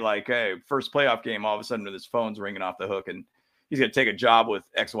want it to be like, hey, first playoff game, all of a sudden his phone's ringing off the hook and he's going to take a job with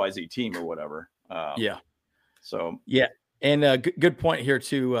XYZ team or whatever. So and good point here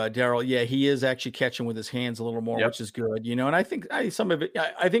too, Daryl. Yeah, he is actually catching with his hands a little more, which is good, And I think some of it,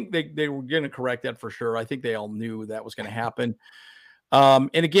 I think they were going to correct that for sure. I think they all knew that was going to happen. And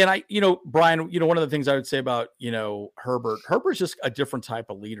again, Brian, one of the things I would say about, Herbert's just a different type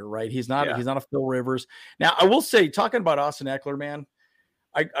of leader, right? He's not a Phil Rivers. Now, I will say, talking about Austin Eckler, man,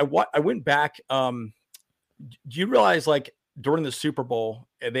 I went back. Do you realize, like, during the Super Bowl,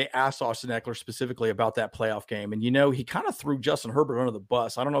 they asked Austin Eckler specifically about that playoff game. And, he kind of threw Justin Herbert under the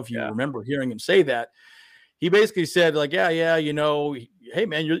bus. I don't know if you remember hearing him say that. He basically said, like, hey,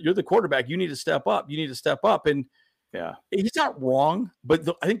 man, you're the quarterback. You need to step up. And Yeah. He's not wrong, but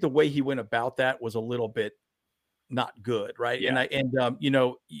I think the way he went about that was a little bit not good, right? Yeah. You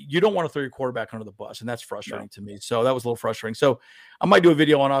know, you don't want to throw your quarterback under the bus, and that's frustrating No. to me. So that was a little frustrating. So I might do a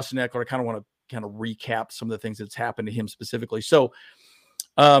video on Austin Eckler. I kind of want to kind of recap some of the things that's happened to him specifically. So,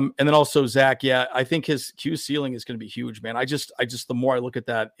 and then also Zach, yeah, I think his Q ceiling is going to be huge, man. I just, the more I look at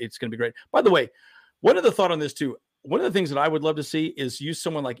that, it's going to be great. By the way, one other thought on this too. One of the things that I would love to see is use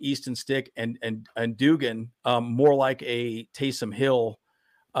someone like Easton Stick and Dugan, more like a Taysom Hill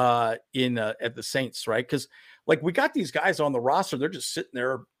at the Saints, right? Because like we got these guys on the roster, they're just sitting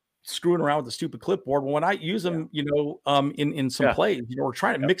there screwing around with the stupid clipboard. But when I use them, you know, in some plays, you know, we're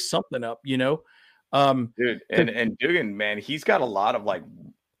trying to mix something up, you know. Dude, and Dugan, man, he's got a lot of like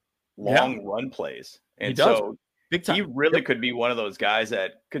long run plays, and so big time. He really could be one of those guys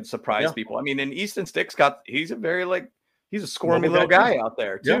that could surprise people. I mean, and Easton Stick's he's a very he's a squirmy little guy out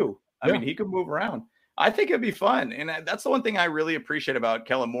there too. I mean, he could move around. I think it'd be fun, and that's the one ththing I really appreciate about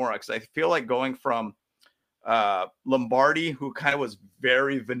Kellen Moore, because I feel like going from Lombardi, who kind of was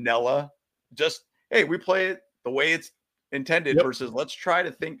very vanilla, just hey, we play it the way it's intended, versus let's try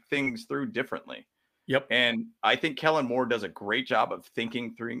to think things through differently. And I think Kellen Moore does a great job of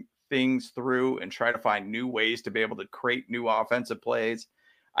thinking through things through and try to find new ways to be able to create new offensive plays.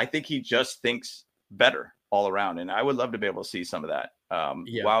 I think he just thinks better all around, and I would love to be able to see some of that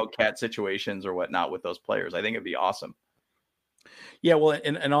wildcat situations or whatnot with those players. I think it'd be awesome. Yeah, well,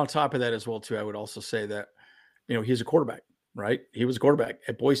 and on top of that as well too, I would also say that, you know, he's a quarterback, right? He was a quarterback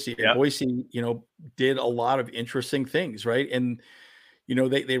at Boise. And Boise, you know, did a lot of interesting things, right? And you know,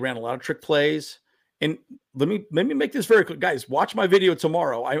 they ran a lot of trick plays. And let me make this very clear, guys. Watch my video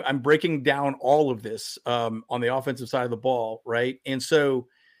tomorrow. I'm breaking down all of this on the offensive side of the ball, right? And so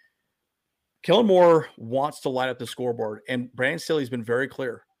Kellen Moore wants to light up the scoreboard, and Brandon Staley's been very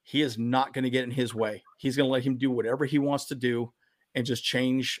clear. He is not going to get in his way. He's going to let him do whatever he wants to do and just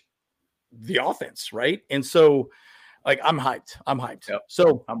change the offense, right? And so, like, I'm hyped.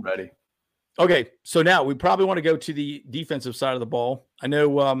 So I'm ready. Okay, so now we probably want to go to the defensive side of the ball. I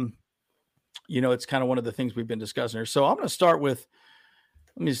know, you know, it's kind of one of the things we've been discussing here. So I'm going to start with,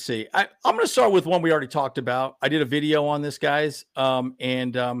 let me see. I'm going to start with one we already talked about. I did a video on this, guys.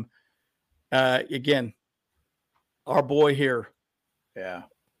 Again, our boy here. Yeah.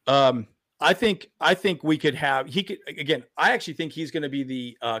 I think we could have, I actually think he's going to be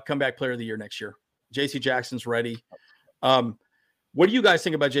the comeback player of the year next year. JC Jackson's ready. What do you guys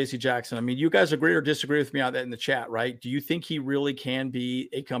think about JC Jackson? I mean, you guys agree or disagree with me on that in the chat, right? Do you think he really can be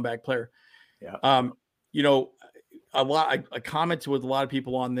a comeback player? Yeah. You know, I commented with a lot of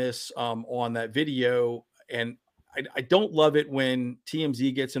people on this, on that video, and I don't love it when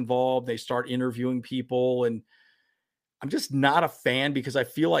TMZ gets involved. They start interviewing people, and I'm just not a fan because I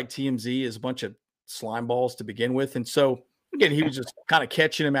feel like TMZ is a bunch of slime balls to begin with. And so again, he was just kind of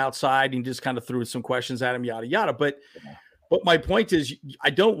catching him outside and just kind of threw some questions at him, yada, yada. But my point is, I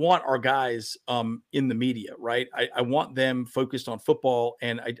don't want our guys in the media, right? I want them focused on football.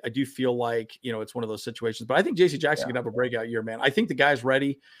 And I do feel like, you know, it's one of those situations. But I think JC Jackson can have a breakout year, man. I think the guy's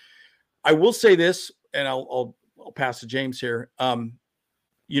ready. I will say this, and I'll pass to James here.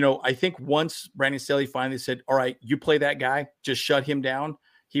 You know, I think once Brandon Staley finally said, all right, you play that guy, just shut him down,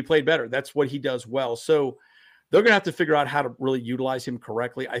 he played better. That's what he does well. So they're going to have to figure out how to really utilize him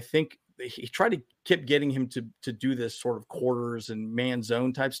correctly. I think he tried to keep getting him to do this sort of quarters and man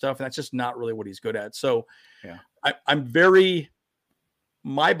zone type stuff. And that's just not really what he's good at. So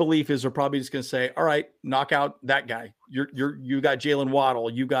my belief is they're probably just going to say, all right, knock out that guy. You got Jalen Waddle.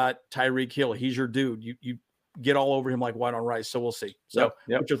 You got Tyreek Hill. He's your dude. You get all over him like white on rice. So we'll see. So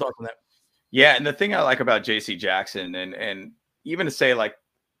what's your thoughts on that? Yeah. And the thing I like about JC Jackson and even to say like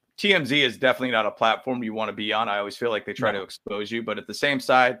TMZ is definitely not a platform you want to be on. I always feel like they try to expose you, but at the same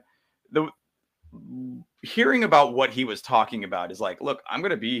side, hearing about what he was talking about is like, look, I'm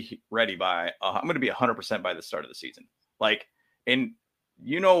going to be ready I'm going to be 100% by the start of the season. Like, and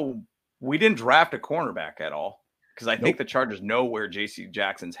you know, we didn't draft a cornerback at all because I think the Chargers know where JC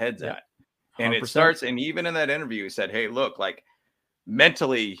Jackson's head's at. And 100%. It starts, and even in that interview, he said, hey, look, like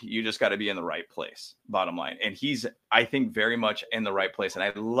mentally, you just got to be in the right place, bottom line. And he's, I think, very much in the right place. And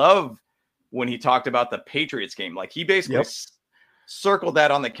I love when he talked about the Patriots game. Like he basically circled that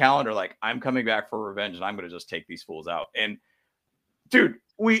on the calendar, like I'm coming back for revenge and I'm going to just take these fools out. And dude,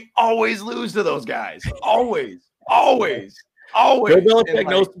 we always lose to those guys. Always. Bill Belichick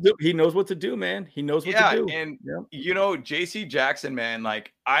knows he knows what to do, man. He knows what to do. And you know, JC Jackson, man,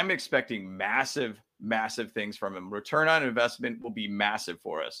 like I'm expecting massive things from him. Return on investment will be massive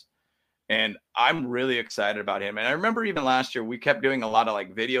for us. And I'm really excited about him. And I remember even last year, we kept doing a lot of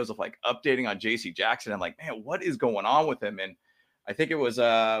like videos of like updating on JC Jackson. I'm like, man, what is going on with him? And I think it was,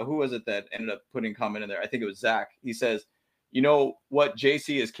 who was it that ended up putting comment in there? I think it was Zach. He says, you know what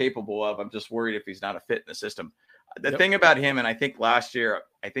JC is capable of. I'm just worried if he's not a fit in the system. The thing about him, and I think last year,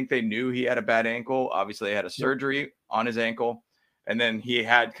 I think they knew he had a bad ankle. Obviously, they had a surgery on his ankle. And then he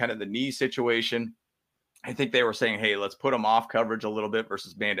had kind of the knee situation. I think they were saying, hey, let's put him off coverage a little bit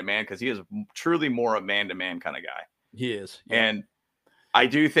versus man-to-man, because he is truly more a man-to-man kind of guy. He is. Yeah. And I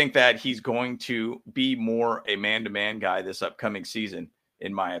do think that he's going to be more a man-to-man guy this upcoming season,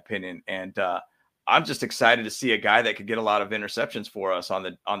 in my opinion. And I'm just excited to see a guy that could get a lot of interceptions for us on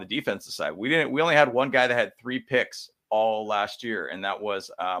the defensive side. We only had one guy that had 3 picks all last year, and that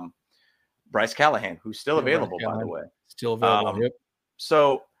was Bryce Callahan, who's still available, by the way. Still available.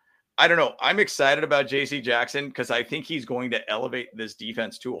 So I don't know. I'm excited about JC Jackson because I think he's going to elevate this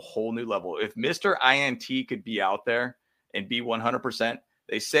defense to a whole new level. If Mr. INT could be out there and be 100%,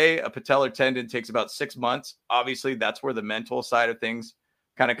 they say a patellar tendon takes about 6 months. Obviously, that's where the mental side of things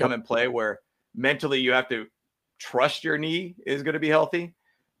kind of come in play, where mentally you have to trust your knee is going to be healthy.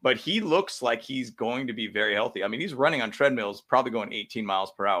 But he looks like he's going to be very healthy. I mean, he's running on treadmills, probably going 18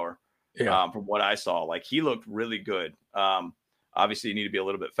 miles per hour from what I saw. Like, he looked really good. Obviously, you need to be a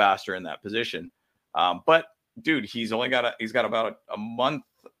little bit faster in that position. But dude, he's got about a month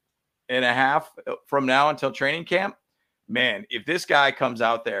and a half from now until training camp. Man, if this guy comes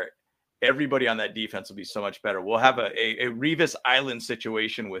out there, everybody on that defense will be so much better. We'll have a Revis Island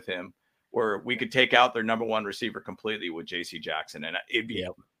situation with him where we could take out their number 1 receiver completely with JC Jackson. And it'd be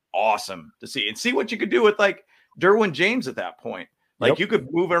awesome to see what you could do with like Derwin James at that point. Like you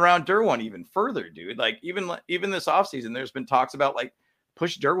could move around Derwin even further, dude. Like even this offseason, there's been talks about like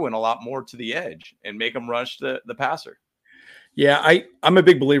push Derwin a lot more to the edge and make him rush the passer. Yeah, I'm a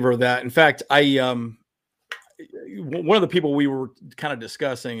big believer of that. In fact, one of the people we were kind of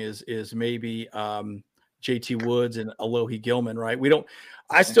discussing is maybe JT Woods and Alohi Gilman, right?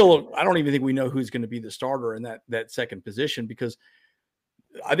 I don't even think we know who's going to be the starter in that second position, because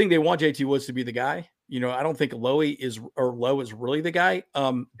I think they want JT Woods to be the guy. You know, I don't think Lowe is really the guy.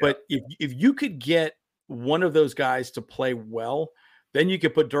 But if you could get one of those guys to play well, then you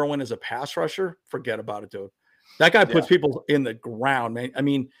could put Derwin as a pass rusher. Forget about it, dude. That guy puts people in the ground, man. I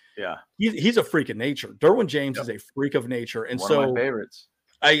mean, he's a freak of nature. Derwin James is a freak of nature, and one of my favorites.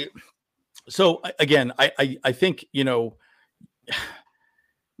 So again, I think, you know,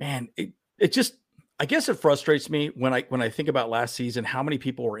 man, it just, I guess it frustrates me when I think about last season, how many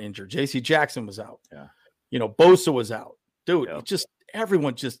people were injured. JC Jackson was out. Yeah. You know, Bosa was out. Dude,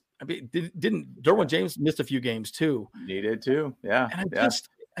 everyone just, I mean, didn't Derwin James missed a few games too. Needed to. Yeah. And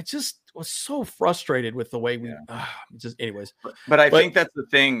I just was so frustrated with the way we anyways. But I think that's the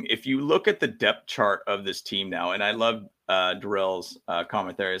thing. If you look at the depth chart of this team now, and I love Darrell's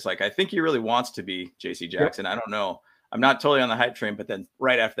comment there, is like, I think he really wants to be JC Jackson. I don't know. I'm not totally on the hype train, but then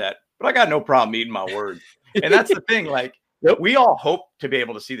right after that, but I got no problem eating my word. And that's the thing. Like, we all hope to be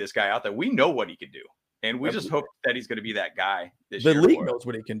able to see this guy out there. We know what he can do. And we just hope that he's going to be that guy this year. The league knows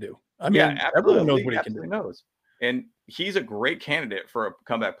what he can do. I mean, everyone knows what he can do. And he's a great candidate for a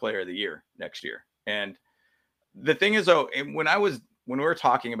comeback player of the year next year. And the thing is, though, when we were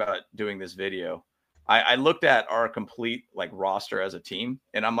talking about doing this video, I looked at our complete like roster as a team.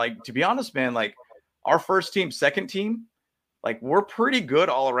 And I'm like, to be honest, man, like our first team, second team, like we're pretty good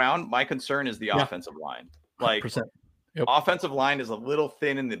all around. My concern is the offensive line. Like offensive line is a little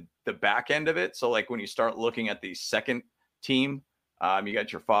thin in the back end of it. So like when you start looking at the second team, you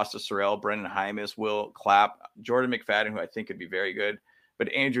got your Foster Sorrell, Brendan Hymas, Will Clapp, Jordan McFadden, who I think could be very good,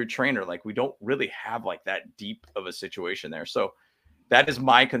 but Andrew Trainer, like we don't really have like that deep of a situation there. So that is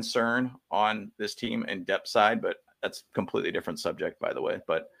my concern on this team and depth side, but that's a completely different subject, by the way.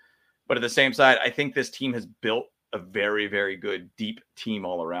 But at the same side, I think this team has built a very, very good deep team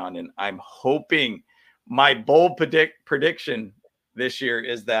all around. And I'm hoping my bold prediction this year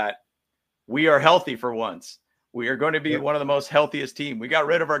is that we are healthy for once. We are going to be one of the most healthiest team. We got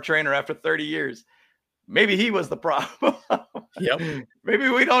rid of our trainer after 30 years. Maybe he was the problem. Maybe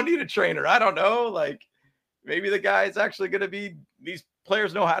we don't need a trainer. I don't know. Like maybe the guy is actually going to be, these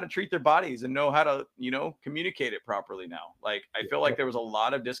players know how to treat their bodies and know how to, communicate it properly now. Like I feel like there was a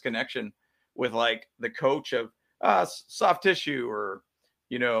lot of disconnection with like the coach of soft tissue or,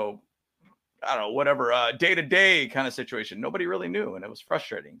 I don't know, whatever, day-to-day kind of situation. Nobody really knew, and it was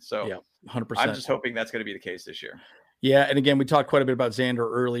frustrating. So 100%. I'm just hoping that's going to be the case this year. Yeah, and again, we talked quite a bit about Xander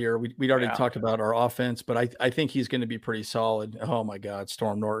earlier. We'd already talked about our offense, but I think he's going to be pretty solid. Oh, my God,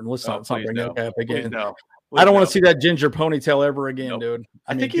 Storm Norton. Let's not bring that guy up again. I don't want to see that ginger ponytail ever again, dude.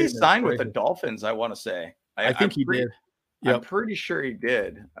 I think he signed with the Dolphins, I want to say. I think he did. Yep. I'm pretty sure he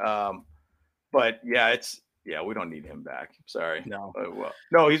did. But yeah, we don't need him back. Sorry. No.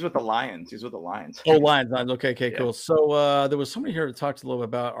 No, he's with the Lions. He's with the Lions. Oh, Lions. Okay, cool. So there was somebody here to talk a little bit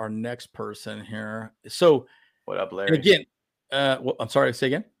about our next person here. So what up, Larry? Again, I'm sorry, say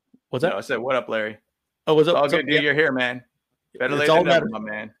again. What's that? No, I said, what up, Larry? Oh, what's up? It's all good, dude. You're here, man. Better late than never, my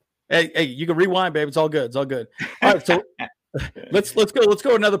man. Hey, you can rewind, babe. It's all good. It's all good. All right, so let's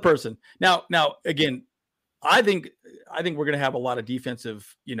go another person. Now again, I think we're going to have a lot of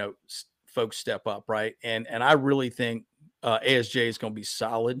defensive, folks step up, right? And I really think ASJ is going to be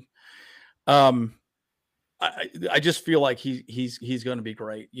solid. I just feel like he's going to be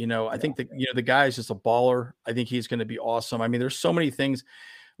great. I think that the guy is just a baller. I think he's going to be awesome. I mean, there's so many things.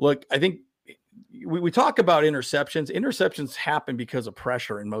 Look, I think we talk about interceptions. Interceptions happen because of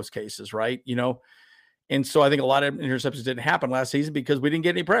pressure in most cases, right? And so I think a lot of interceptions didn't happen last season because we didn't get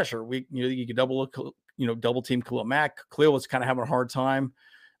any pressure. You could double team Khalil Mack. Khalil was kind of having a hard time,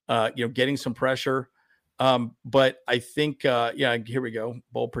 getting some pressure. But I think, here we go.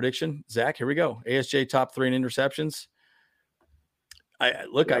 Bold prediction. Zach, here we go. ASJ top 3 in interceptions. I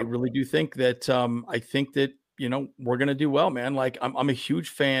really do think that, we're going to do well, man. Like I'm a huge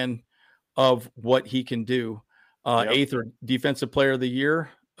fan of what he can do. 8th or defensive player of the year.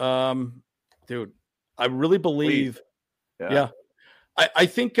 Dude, I really believe. Yeah. I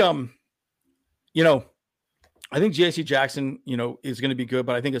think, I think JC Jackson, is going to be good,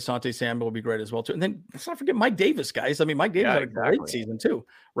 but I think Asante Samuel will be great as well too. And then let's not forget Mike Davis, guys. I mean, Mike Davis had a great season too,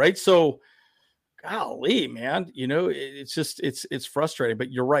 right? So, golly, man, it's just it's frustrating.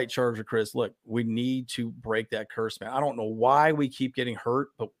 But you're right, Charger Chris. Look, we need to break that curse, man. I don't know why we keep getting hurt,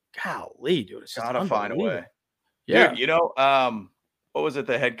 but golly, dude, it's gotta find a way. Yeah, dude, what was it?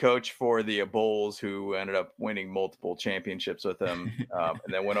 The head coach for the Bulls who ended up winning multiple championships with them, and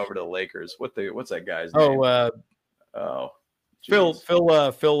then went over to the Lakers. What's that guy's name? Phil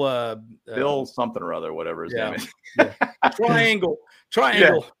something or other, whatever his name is. Triangle.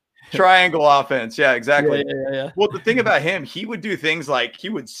 Triangle offense. Yeah, exactly. Yeah. Well, the thing about him, he would do things like he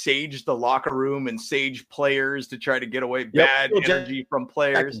would sage the locker room and sage players to try to get away bad energy from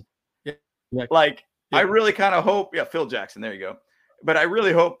players. I really kind of hope. Yeah, Phil Jackson. There you go. But I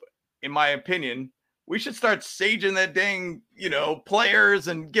really hope, in my opinion, we should start saging that dang, players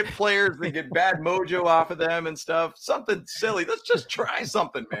and get players and get bad mojo off of them and stuff. Something silly. Let's just try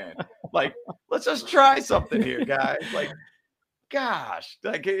something, man. Let's just try something here, guys. Gosh,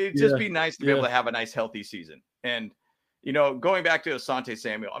 it'd just be nice to be able to have a nice, healthy season. And, going back to Asante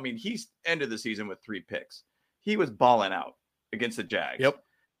Samuel, I mean, he's ended the season with 3 picks. He was balling out against the Jags. Yep.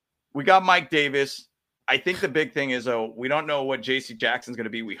 We got Mike Davis. I think the big thing is, we don't know what JC Jackson's going to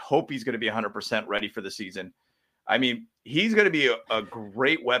be. We hope he's going to be 100% ready for the season. I mean, he's going to be a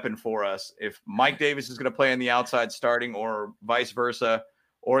great weapon for us. If Mike Davis is going to play on the outside starting or vice versa,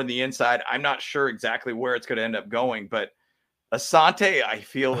 or in the inside, I'm not sure exactly where it's going to end up going. But Asante, I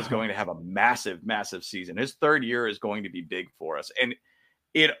feel, is going to have a massive, massive season. His 3rd year is going to be big for us. And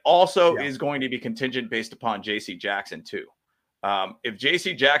it also is going to be contingent based upon JC Jackson, too. If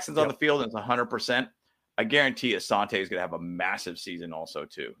JC Jackson's on the field and it's 100%, I guarantee Asante is going to have a massive season also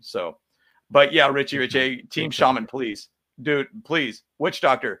too. So, but yeah, Richie, Team Shaman, please. Dude, please. Witch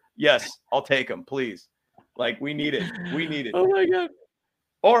Doctor. Yes, I'll take him, please. We need it. We need it. Oh my God.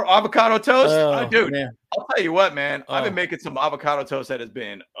 Or avocado toast. Dude, man. I'll tell you what, man. I've been making some avocado toast that has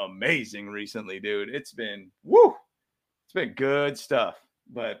been amazing recently, dude. It's been, it's been good stuff.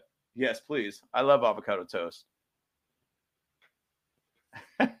 But yes, please. I love avocado toast.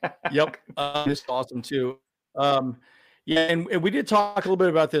 Yep. It's awesome too. And we did talk a little bit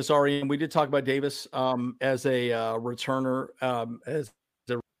about this already, and we did talk about Davis as a returner.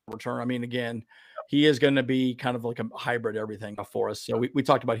 I mean, again, he is going to be kind of like a hybrid everything for us. So we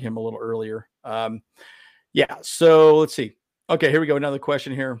talked about him a little earlier. So let's see. Okay, here we go. Another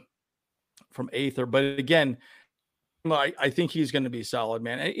question here from Aether. But again, I think he's going to be solid,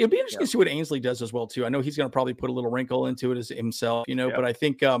 man. It'll be interesting to see what Ainsley does as well too. I know he's going to probably put a little wrinkle into it as himself, but I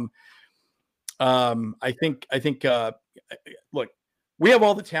think, look, we have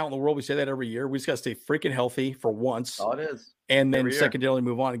all the talent in the world. We say that every year. We just got to stay freaking healthy for once. Oh, it is. And then secondarily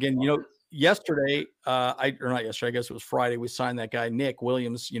move on. Again, yesterday, I guess it was Friday, we signed that guy, Nick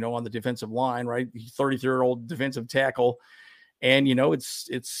Williams, on the defensive line, right? 33-year-old defensive tackle. And,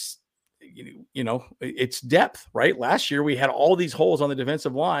 it's depth, right? Last year we had all these holes on the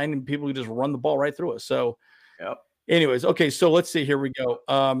defensive line and people could just run the ball right through us. So anyways, okay. So let's see, here we go.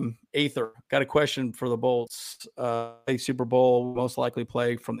 Aether, got a question for the Bolts. A Super Bowl most likely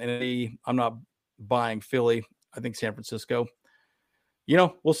play from the NFC. I'm not buying Philly. I think San Francisco.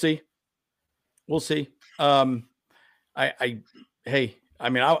 We'll see. We'll see. Hey, I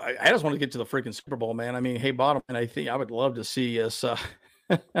mean, I just want to get to the freaking Super Bowl, man. I mean, hey, bottom, and I think I would love to see us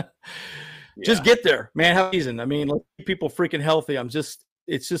just get there, man. How season? I mean, let's keep people freaking healthy.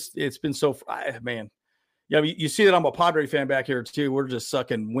 It's been so, man. Yeah, you see that I'm a Padre fan back here too. We're just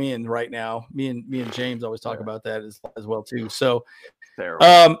sucking wind right now. Me and James always talk about that as well too. So,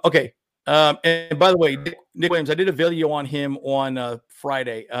 okay. And by the way, Nick Williams, I did a video on him on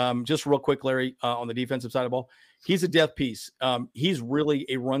Friday. Just real quick, Larry, on the defensive side of the ball, he's a death piece. He's really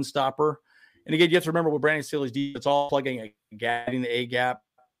a run stopper. And again, you have to remember with Brandon Staley's defense, it's all plugging a gap in the A gap,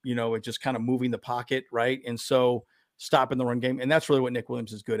 and just kind of moving the pocket, right? And so stopping the run game. And that's really what Nick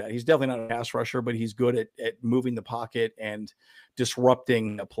Williams is good at. He's definitely not a pass rusher, but he's good at moving the pocket and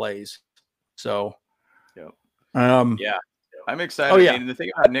disrupting the plays. So, yeah. I'm excited. Oh, yeah. And the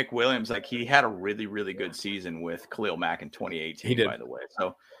thing about Nick Williams, like he had a really, really good season with Khalil Mack in 2018, he did. by the way.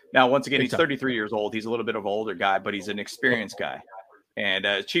 So now, once again, he's 33 years old. He's a little bit of an older guy, but he's an experienced guy and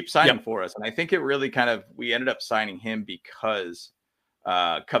a cheap signing for us. And I think it really we ended up signing him because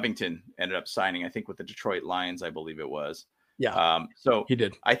Covington ended up signing, I think, with the Detroit Lions, I believe it was. Yeah. So he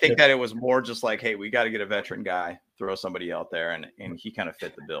did. I think that it was more just like, hey, we got to get a veteran guy, throw somebody out there, and he kind of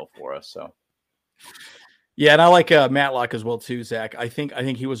fit the bill for us. So. Yeah, and I like Matlock as well too, Zach. I think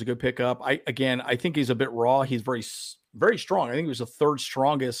he was a good pickup. I think he's a bit raw. He's very, very strong. I think he was the third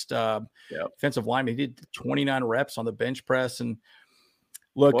strongest defensive lineman. He did 29 reps on the bench press. And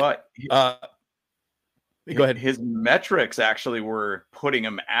look, go ahead. His metrics actually were putting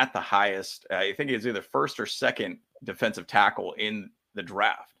him at the highest. I think he was either first or second defensive tackle in the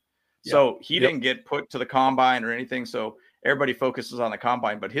draft. So he didn't get put to the combine or anything. So everybody focuses on the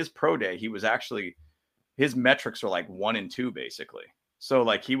combine, but his pro day, he was actually. His metrics are like 1 and 2, basically. So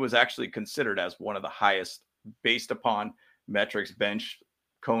like he was actually considered as one of the highest based upon metrics, bench,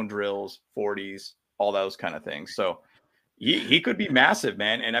 cone drills, 40s, all those kind of things. So he could be massive,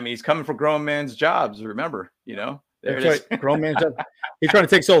 man. And I mean, he's coming for grown man's jobs. Remember, That's right. Grown man's job. He's trying to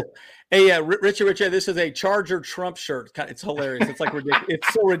take so. Hey, Richie, this is a Charger Trump shirt. It's hilarious. It's like ridiculous.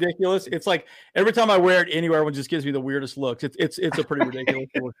 It's so ridiculous. It's like every time I wear it anywhere, everyone just gives me the weirdest looks. It's a pretty ridiculous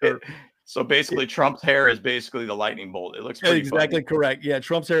shirt. So basically, Trump's hair is basically the lightning bolt. It looks pretty exactly funny. Correct. Yeah,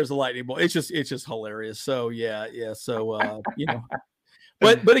 Trump's hair is the lightning bolt. It's just hilarious. So yeah. So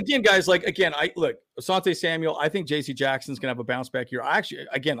But again, guys, I look, Asante Samuel. I think J.C. Jackson's gonna have a bounce back year.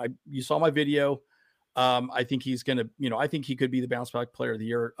 You saw my video. I think he's gonna, I think he could be the bounce back player of the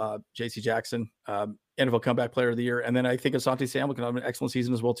year. J.C. Jackson, NFL comeback player of the year, and then I think Asante Samuel can have an excellent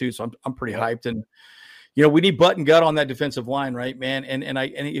season as well too. So I'm pretty hyped, and we need butt and gut on that defensive line, right, man? And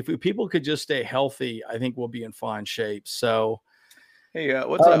if people could just stay healthy, I think we'll be in fine shape. So. Hey,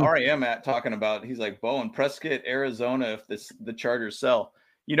 what's REM at talking about? He's like, Bo and Prescott, Arizona, if the Chargers sell.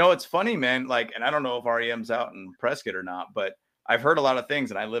 It's funny, man. Like, and I don't know if REM's out in Prescott or not, but I've heard a lot of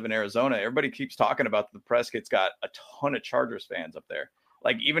things, and I live in Arizona. Everybody keeps talking about the Prescott's got a ton of Chargers fans up there.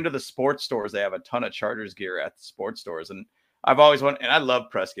 Like, even to the sports stores, they have a ton of Chargers gear at the sports stores. And I've always wanted, and I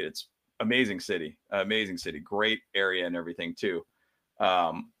love Prescott. It's amazing city, great area and everything too.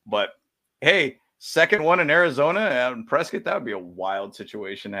 But hey, second one in Arizona and Prescott, that would be a wild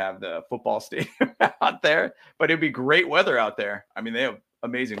situation to have the football stadium out there, but it'd be great weather out there. I mean, they have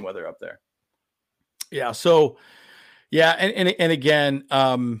amazing weather up there. Yeah. So yeah. And again,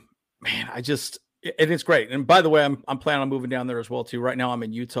 man, it's great. And by the way, I'm planning on moving down there as well too. Right now I'm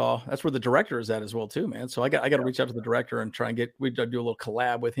in Utah. That's where the director is at as well too, man. So I got to reach out to the director and try and we do a little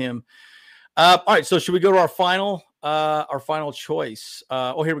collab with him. All right. So should we go to our final choice?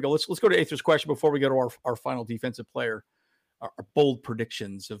 Here we go. Let's go to Aether's question before we go to our final defensive player, our bold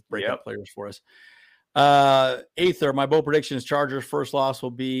predictions of breakout players for us. Aether, my bold prediction is Chargers first loss will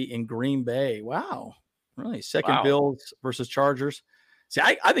be in Green Bay. Wow. Really? Second Bills versus Chargers. See,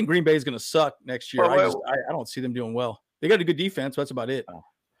 I think Green Bay is going to suck next year. I don't see them doing well. They got a good defense. But that's about it.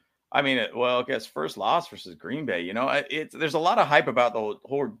 I mean, I guess first loss versus Green Bay, there's a lot of hype about the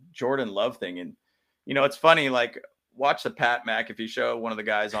whole Jordan Love thing. And, it's funny, like watch the Pat McAfee show. One of the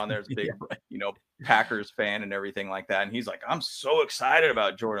guys on there is a big, Packers fan and everything like that. And he's like, I'm so excited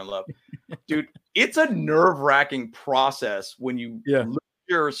about Jordan Love. Dude, it's a nerve-wracking process when you lose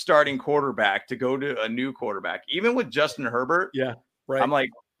your starting quarterback to go to a new quarterback. Even with Justin Herbert. Yeah, right. I'm like,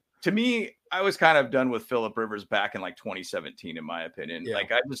 to me, I was kind of done with Phillip Rivers back in like 2017, in my opinion. Yeah.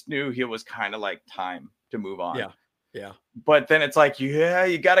 Like, I just knew it was kind of like time to move on. Yeah. Yeah. But then it's like,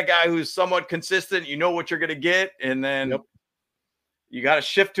 you got a guy who's somewhat consistent. You know what you're going to get. And then you got to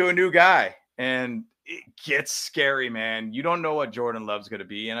shift to a new guy. And it gets scary, man. You don't know what Jordan Love's going to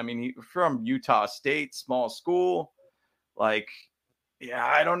be. And I mean, he from Utah State, small school. Like, yeah,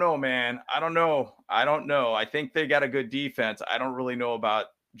 I don't know, man. I don't know. I think they got a good defense. I don't really know about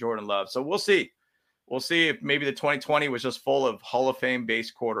Jordan Love. So we'll see. We'll see if maybe the 2020 was just full of Hall of Fame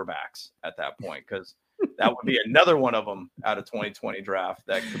based quarterbacks at that point, because that would be another one of them out of 2020 draft.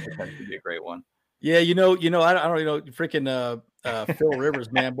 That could potentially be a great one. Yeah, I don't freaking Phil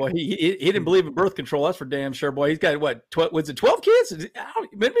Rivers, man, boy, he didn't believe in birth control. That's for damn sure, boy. He's got what? Was it 12 kids?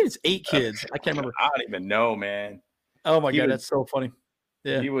 Maybe it's 8 kids. I can't remember. I don't even know, man. Oh my God, that's so funny.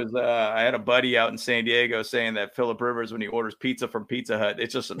 Yeah, he was. I had a buddy out in San Diego saying that Philip Rivers, when he orders pizza from Pizza Hut,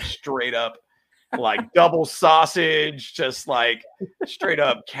 it's just some straight up like double sausage, just like straight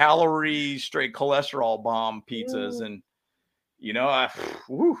up calories, straight cholesterol bomb pizzas. And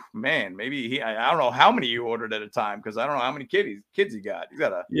man, maybe I don't know how many you ordered at a time, because I don't know how many kids he got. He's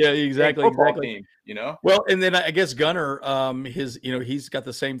got a exactly team, Well, and then I guess Gunner, he's got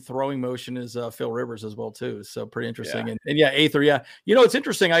the same throwing motion as Phil Rivers as well too. So pretty interesting. Yeah. And Aether, yeah, it's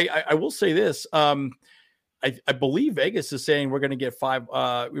interesting. I will say this. I believe Vegas is saying we're going to get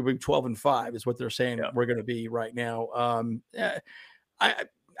 12-5 is what they're saying. Yeah. We're going to be right now. I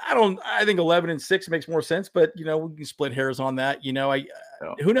think 11-6 makes more sense, but we can split hairs on that.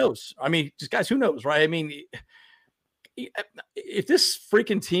 Who knows? I mean, just guys, who knows, right? I mean, if this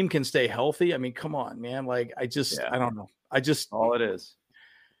freaking team can stay healthy, I mean, come on, man. Like, I don't know. All it is.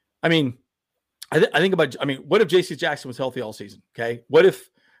 I mean, I think about, what if JC Jackson was healthy all season? Okay. What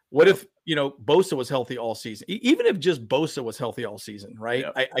if Bosa was healthy all season? Even if just Bosa was healthy all season, right?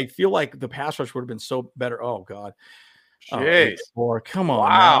 Yep. I feel like the pass rush would have been so better. Oh God. Jeez. Come on.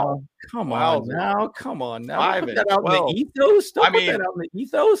 Wow. Come on now. Come on now. 5 put that out in the ethos. Don't put that out in the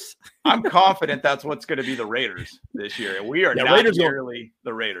ethos. I'm confident that's what's going to be the Raiders this year. And we are not nearly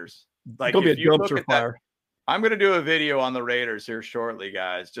the Raiders. Like, if you look at that, I'm going to do a video on the Raiders here shortly,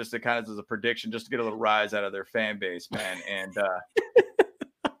 guys, just to kind of as a prediction, just to get a little rise out of their fan base, man. And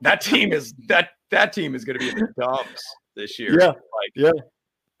that team is going to be in the dumps this year. Yeah.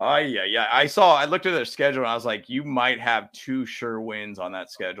 I looked at their schedule and I was like, you might have 2 sure wins on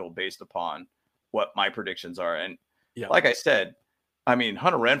that schedule based upon what my predictions are. And like I said, I mean,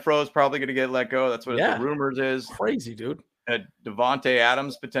 Hunter Renfrow is probably going to get let go. That's what the rumors is. Crazy, dude. Devontae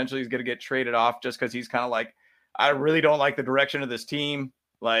Adams potentially is going to get traded off just because he's kind of like, I really don't like the direction of this team.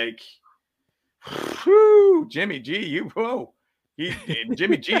 Like, Jimmy G,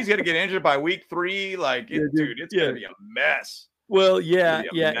 Jimmy G's going to get injured by week 3. Like, dude, it's going to be a mess. Well, yeah.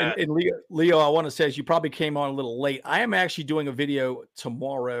 And Leo, I want to say, as you probably came on a little late, I am actually doing a video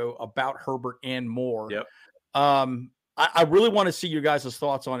tomorrow about Herbert and more. Yep. I really want to see your guys'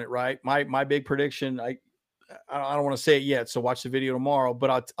 thoughts on it, right? My big prediction, I don't want to say it yet, so watch the video tomorrow,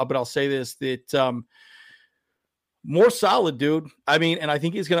 but I'll say this, that more solid, dude. I mean, and I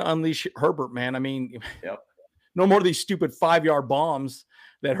think he's going to unleash Herbert, man. I mean, no more of these stupid 5-yard bombs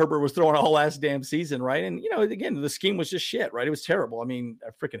that Herbert was throwing all last damn season, right? And, again, the scheme was just shit, right? It was terrible. I mean, I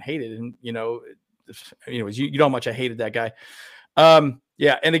freaking hated it. And, anyways, you know how much I hated that guy. And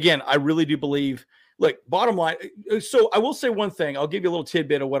again, I really do believe, look, bottom line. So I will say one thing. I'll give you a little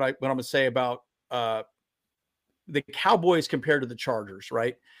tidbit of what I'm going to say about the Cowboys compared to the Chargers,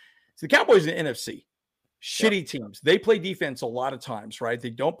 right? So the Cowboys in the NFC, shitty teams. They play defense a lot of times, right? They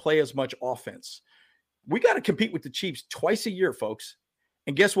don't play as much offense. We got to compete with the Chiefs twice a year, folks.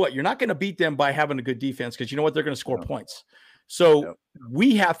 And guess what? You're not going to beat them by having a good defense, because you know what? They're going to score points. So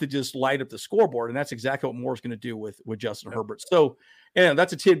we have to just light up the scoreboard, and that's exactly what Moore's going to do with Justin Herbert. So, and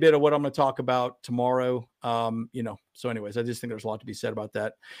that's a tidbit of what I'm going to talk about tomorrow. So anyways, I just think there's a lot to be said about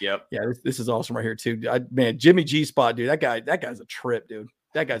that. Yep. Yeah, this is awesome right here too. Man, Jimmy G spot, dude. That guy's a trip, dude.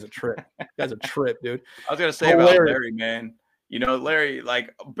 That guy's a trip. Guy's a trip, dude. I was going to say about Larry, man. Larry,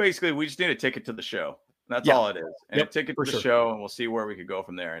 like, basically we just need a ticket to the show. That's all it is. And a ticket to the show, and we'll see where we could go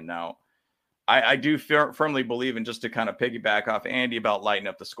from there. And now I do firmly believe in, just to kind of piggyback off Andy about lighting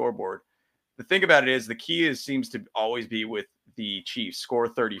up the scoreboard. The thing about it is, the key seems to always be with the Chiefs, score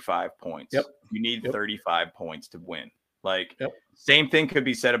 35 points. Yep. You need 35 points to win. Like, same thing could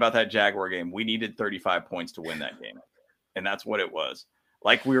be said about that Jaguar game. We needed 35 points to win that game. And that's what it was.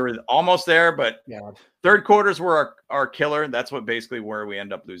 Like, we were almost there, but third quarters were our killer. That's what basically where we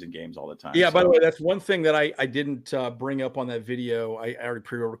end up losing games all the time. Yeah, by the way, that's one thing that I didn't bring up on that video. I already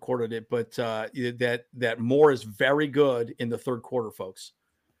pre-recorded it, but that Moore is very good in the third quarter, folks,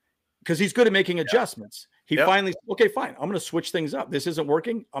 because he's good at making adjustments. He finally, okay, fine, I'm going to switch things up. This isn't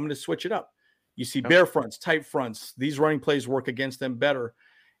working. I'm going to switch it up. You see bear fronts, tight fronts. These running plays work against them better.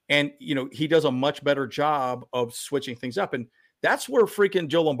 And, he does a much better job of switching things up. And That's where freaking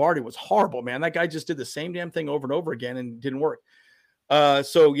Joe Lombardi was horrible, man. That guy just did the same damn thing over and over again and didn't work.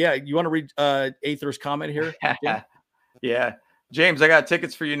 So yeah, you want to read Aether's comment here? Yeah. James, I got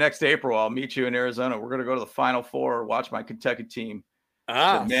tickets for you next April. I'll meet you in Arizona. We're going to go to the Final Four, watch my Kentucky team.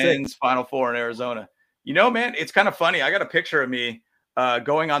 The men's Final Four in Arizona. You know, man, it's kind of funny. I got a picture of me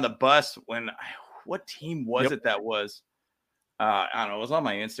going on the bus what team was it that was? I don't know. It was on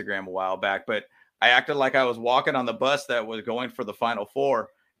my Instagram a while back, but I acted like I was walking on the bus that was going for the Final Four.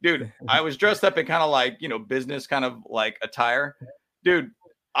 Dude, I was dressed up in kind of like, business kind of like attire. Dude,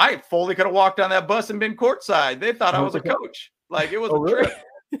 I fully could have walked on that bus and been courtside. They thought I was a coach. Like, it was a trip.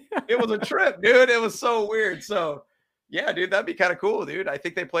 It was a trip, dude. It was so weird. So, yeah, dude, that'd be kind of cool, dude. I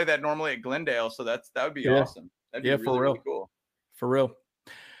think they play that normally at Glendale, so that would be awesome. That'd be really, for real. Really cool. For real.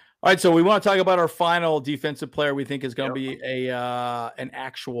 All right, so we want to talk about our final defensive player we think is going to be an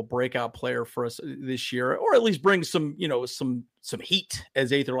actual breakout player for us this year, or at least bring some heat,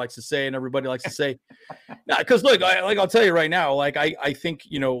 as Aether likes to say, and everybody likes to say. Because look, I'll tell you right now, I think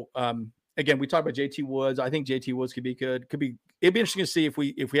again, we talked about JT Woods. I think JT Woods could be good. It'd be interesting to see if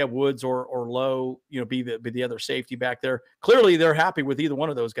we have Woods or Lowe, be the other safety back there. Clearly, they're happy with either one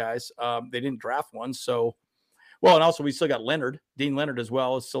of those guys. They didn't draft one, so. Well, and also we still got Dean Leonard as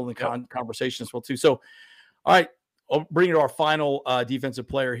well is still in the conversation as well too. So, all right, I'll bring you to our final defensive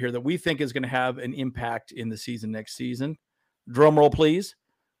player here that we think is going to have an impact in the season next season. Drum roll, please.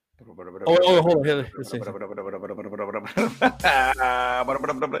 Oh, hold on.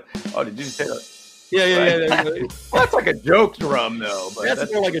 Oh, did you say that? Yeah. Well, that's like a joke drum, though. But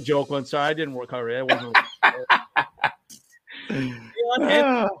that's more like a joke one. Sorry, I didn't work hard. It wasn't.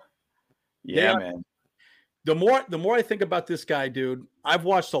 Yeah, man. The more I think about this guy, dude, I've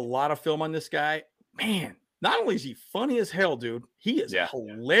watched a lot of film on this guy. Man, not only is he funny as hell, dude, he is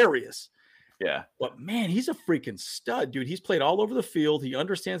hilarious. Yeah. But man, he's a freaking stud, dude. He's played all over the field. He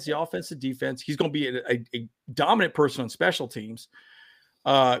understands the offensive defense. He's going to be a dominant person on special teams.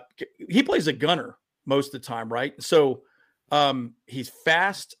 He plays a gunner most of the time, right? So he's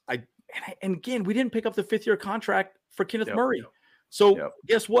fast. And again, we didn't pick up the 5th-year contract for Kenneth Murray. So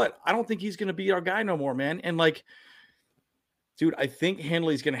guess what? I don't think he's going to be our guy no more, man. And dude, I think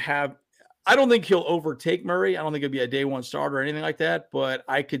Henley's going to have – I don't think he'll overtake Murray. I don't think he'll be a day one starter or anything like that, but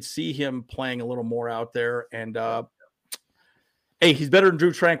I could see him playing a little more out there. And, hey, he's better than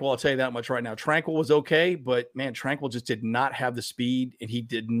Drew Tranquil, I'll tell you that much right now. Tranquil was okay, but, man, Tranquil just did not have the speed, and he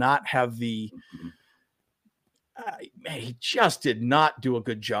did not have the man, he just did not do a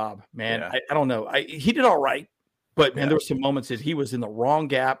good job, man. Yeah. I don't know. He did all right. But man, there were some moments that he was in the wrong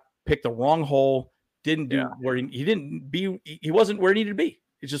gap, picked the wrong hole, didn't do where he wasn't where he needed to be.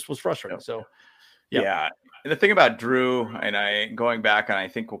 It just was frustrating. So, yeah. And the thing about Drew, and going back, and I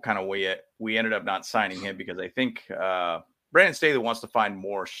think we'll kind of weigh it. We ended up not signing him because I think Brandon Staley wants to find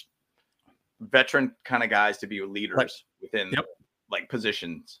more veteran kind of guys to be leaders within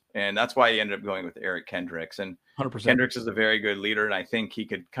positions, and that's why he ended up going with Eric Kendricks. And 100%. Kendricks is a very good leader, and I think he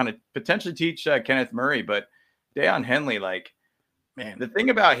could kind of potentially teach Kenneth Murray, but. Deion Henley, man, the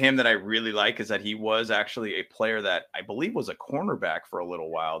thing about him that I really like is that he was actually a player that I believe was a cornerback for a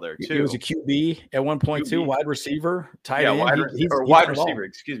little while there too. He was a QB at one point too, wide receiver, tight end. Wide receiver,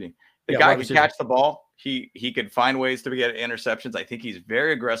 excuse me. The guy could catch the ball. He could find ways to get interceptions. I think he's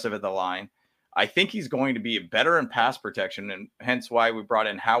very aggressive at the line. I think he's going to be better in pass protection, and hence why we brought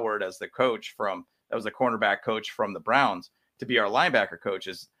in Howard as the coach that was the cornerback coach from the Browns to be our linebacker coach.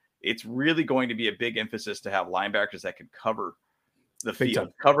 It's really going to be a big emphasis to have linebackers that can cover the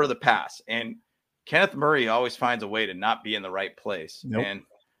field, cover the pass. And Kenneth Murray always finds a way to not be in the right place. Nope. And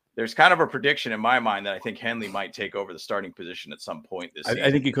there's kind of a prediction in my mind that I think Henley might take over the starting position at some point this season. I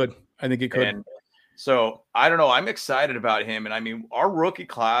think he could. And so I don't know. I'm excited about him. And I mean, our rookie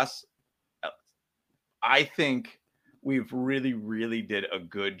class, I think we've really, really did a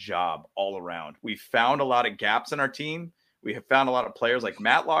good job all around. We found a lot of gaps in our team. We have found a lot of players like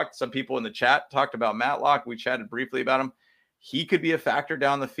Matlock. Some people in the chat talked about Matlock. We chatted briefly about him. He could be a factor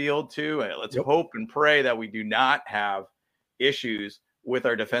down the field too. And let's hope and pray that we do not have issues with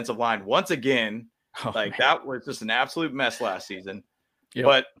our defensive line once again. That was just an absolute mess last season.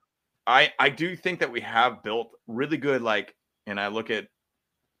 But I do think that we have built really good, and I look at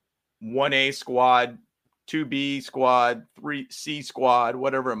 1A squad, 2B squad, 3C squad,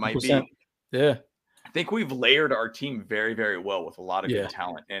 whatever it might 100%. be. Yeah. I think we've layered our team very, very well with a lot of good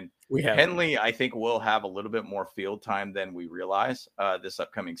talent. And Henley, I think, will have a little bit more field time than we realize this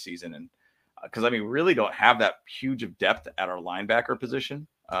upcoming season. And because, we really don't have that huge of depth at our linebacker position.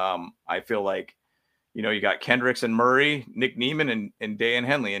 I feel like, you got Kendricks and Murray, Nick Neiman and Deion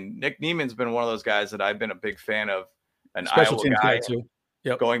Henley. And Nick Neiman's been one of those guys that I've been a big fan of an Special Iowa teams guy. too.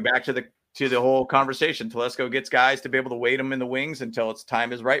 Yep. Going back to the whole conversation, Telesco gets guys to be able to wait him in the wings until its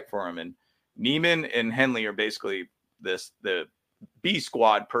time is right for him. And Neiman and Henley are basically the B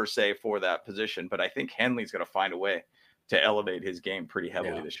squad per se for that position. But I think Henley's going to find a way to elevate his game pretty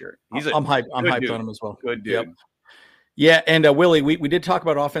heavily this year. I'm hyped on him as well. Good dude. Yep. Yeah, and Willie, we did talk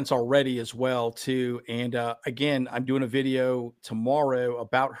about offense already as well too. And again, I'm doing a video tomorrow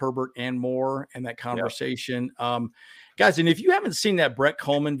about Herbert and Moore and that conversation. Guys, and if you haven't seen that Brett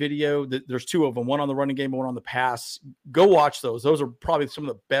Coleman video, there's two of them, one on the running game and one on the pass. Go watch those. Those are probably some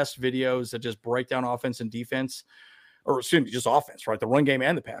of the best videos that just break down offense and defense, or excuse me, just offense, right? The run game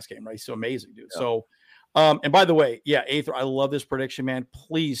and the pass game, right? So amazing, dude. So and by the way, Aether, I love this prediction, man.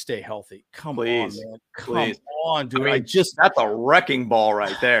 Please stay healthy. Come on, man. Come on, dude. I mean, that's a wrecking ball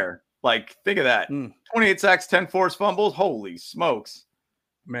right there. Like, think of that. 28 sacks, 10 forced fumbles. Holy smokes.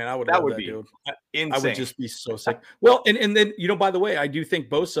 Man, I would love that, be dude. insane. I would just be so sick. Well, and then, by the way, I do think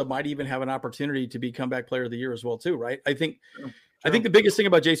Bosa might even have an opportunity to be comeback player of the year as well, too, right? I think the biggest thing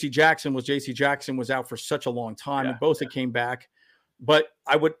about JC Jackson was out for such a long time, and Bosa came back. But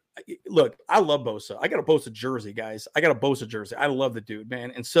I would look, I love Bosa. I got a Bosa jersey, guys. I love the dude,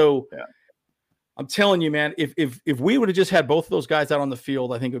 man. And so I'm telling you, man, if we would have just had both of those guys out on the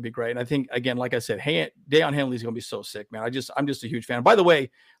field, I think it would be great. And I think, again, like I said, Deion Henley's going to be so sick, man. I'm just a huge fan. By the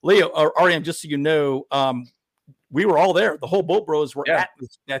way, Leo, or REM, just so you know, we were all there. The whole Boat Bros were at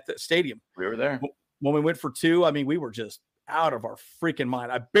the stadium. We were there. When we went for two, I mean, we were just out of our freaking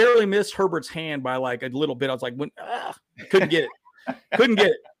mind. I barely missed Herbert's hand by like a little bit. I was like, couldn't get it. Couldn't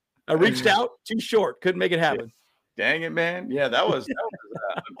get it. I reached out, too short. Couldn't make it happen. Dang it, man. Yeah, that was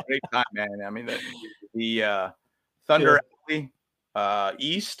a great time, man. I mean, the Thunder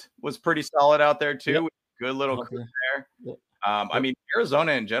East was pretty solid out there, too. Good little crew there. I mean,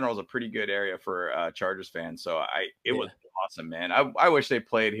 Arizona in general is a pretty good area for Chargers fans. So it was awesome, man. I wish they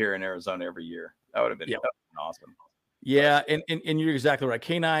played here in Arizona every year. That would have been awesome. Yeah, and you're exactly right.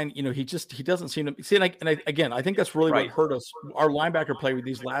 K9, he doesn't seem to see. And I think that's really what hurt us. Our linebacker play with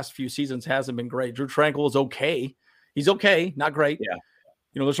these last few seasons hasn't been great. Drew Tranquil is okay. He's okay, not great. Yeah.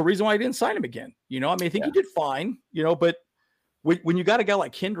 There's a reason why I didn't sign him again. I mean, I think he did fine, but when you got a guy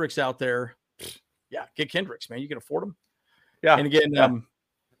like Kendricks out there, get Kendricks, man. You can afford him. Yeah. And again,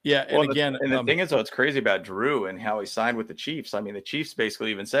 and the thing is, though, it's crazy about Drew and how he signed with the Chiefs. I mean, the Chiefs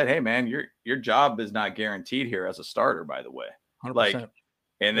basically even said, "Hey, man, your job is not guaranteed here as a starter." By the way, 100%.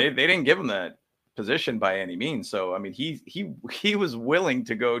 And they didn't give him that position by any means. So I mean, he was willing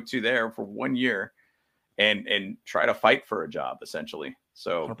to go to there for 1 year and try to fight for a job essentially.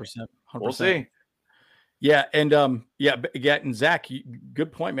 So 100%. We'll see. Yeah, and and Zach,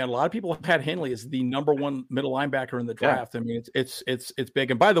 good point, man. A lot of people have had Henley as the number one middle linebacker in the draft. I mean, it's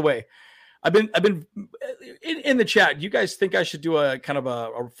big. And by the way, I've been in the chat. You guys think I should do a kind of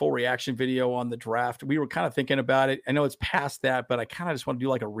a full reaction video on the draft? We were kind of thinking about it. I know it's past that, but I kind of just want to do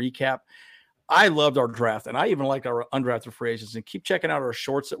like a recap. I loved our draft, and I even liked our undrafted free agents. And keep checking out our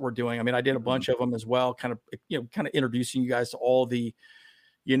shorts that we're doing. I mean, I did a bunch of them as well, kind of introducing you guys to all the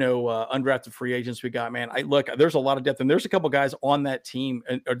undrafted free agents we got, man. There's a lot of depth, and there's a couple guys on that team,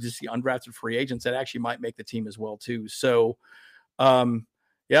 or just the undrafted free agents that actually might make the team as well too. So, and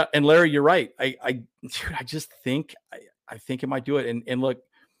Larry, you're right. I just think I think it might do it. And look,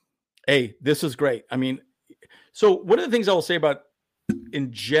 hey, this is great. I mean, so one of the things I will say about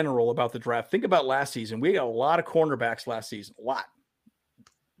in general about the draft, think about last season. We got a lot of cornerbacks last season, a lot.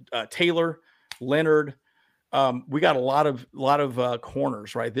 Taylor, Leonard. We got a lot of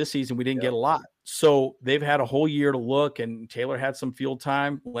corners, right? This season, we didn't get a lot. So they've had a whole year to look, and Taylor had some field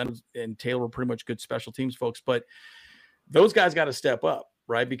time. Leonard and Taylor were pretty much good special teams folks, but those guys got to step up,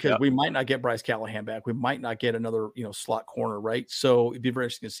 right? Because we might not get Bryce Callahan back. We might not get another, slot corner, right? So it'd be very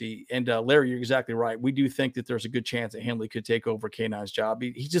interesting to see. And Larry, you're exactly right. We do think that there's a good chance that Henley could take over K9's job.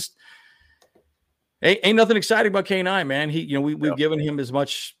 He just ain't nothing exciting about K9, man. We've given him as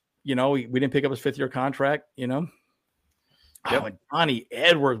much. We didn't pick up his 5th-year contract, Oh, and Donnie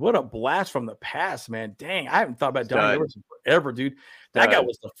Edwards, what a blast from the past, man. Dang, I haven't thought about Donnie Edwards forever, dude. That guy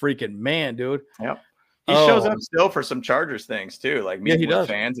was the freaking man, dude. Yep. He shows up still for some Chargers things, too, like meeting with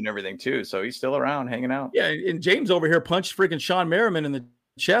fans and everything, too. So he's still around, hanging out. Yeah, and James over here punched freaking Sean Merriman in the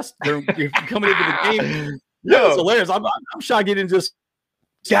chest during coming into the game. That was hilarious. I'm shocked he didn't just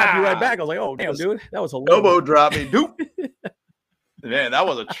slap you right back. I was like, oh, damn, dude. That was hilarious. Elbow drop me, dude. Man, that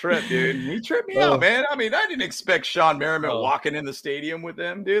was a trip, dude. He tripped me out, man. I mean, I didn't expect Sean Merriman walking in the stadium with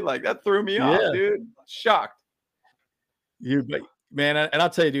them, dude. Like, that threw me off, dude. Shocked. man. And I'll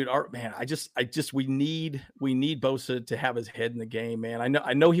tell you, dude, we need Bosa to have his head in the game, man.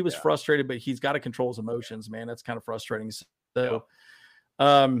 I know he was frustrated, but he's got to control his emotions, man. That's kind of frustrating. So,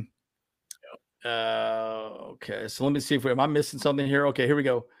 okay. So let me see am I missing something here? Okay, here we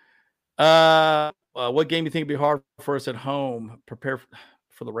go. What game do you think would be hard for us at home? Prepare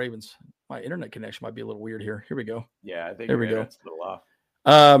for the Ravens. My internet connection might be a little weird here. Here we go. Yeah, I think there we go. It's a little off.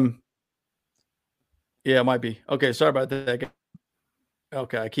 Yeah, it might be. Okay, sorry about that.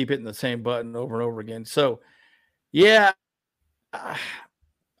 Okay, I keep hitting the same button over and over again. So, yeah, I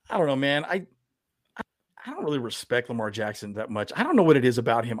don't know, man. I don't really respect Lamar Jackson that much. I don't know what it is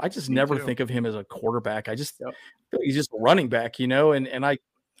about him. I just never think of him as a quarterback. I just he's just a running back, and I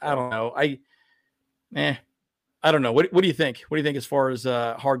don't know. I don't know. What do you think? What do you think as far as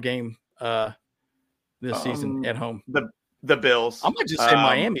hard game this season at home? The Bills. I might just say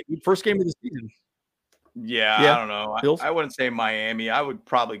Miami. First game of the season. Yeah, I don't know. I wouldn't say Miami. I would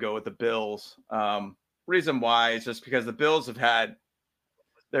probably go with the Bills. Reason why is just because the Bills have had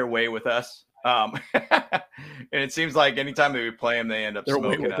their way with us. And it seems like anytime that we play them, they end up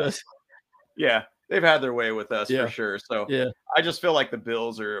smoking us. Yeah, they've had their way with us for sure. So I just feel like the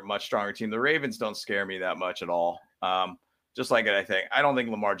Bills are a much stronger team. The Ravens don't scare me that much at all. Just like I don't think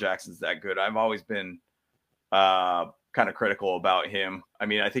Lamar Jackson's that good. I've always been kind of critical about him. I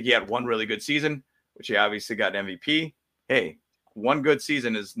mean, I think he had one really good season, which he obviously got an MVP. Hey, one good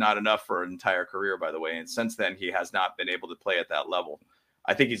season is not enough for an entire career, by the way. And since then, he has not been able to play at that level.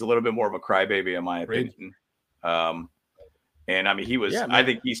 I think he's a little bit more of a crybaby, in my opinion. And I mean, he was. I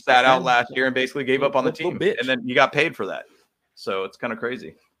think he sat out last year and basically gave up on the team, and then he got paid for that. So it's kind of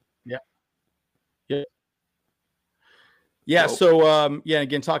crazy. Yeah. So,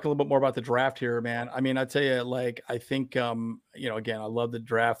 again, talk a little bit more about the draft here, man. I mean, I tell you, I think, again, I love the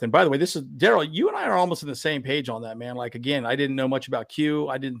draft. And by the way, this is Daryl, you and I are almost on the same page on that, man. Again, I didn't know much about Q.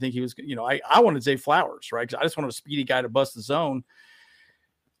 I didn't think he was, I wanted Zay Flowers, right? Because I just wanted a speedy guy to bust the zone.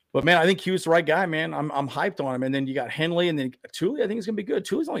 But man, I think Q's the right guy, man. I'm hyped on him. And then you got Henley, and then Thule. I think he's gonna be good.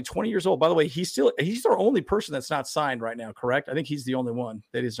 Thule's only 20 years old. By the way, he's our only person that's not signed right now, correct? I think he's the only one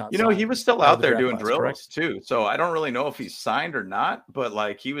that is not signed. He was still out there doing drills too. So I don't really know if he's signed or not,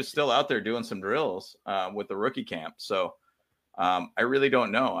 but he was still out there doing some drills with the rookie camp. So I really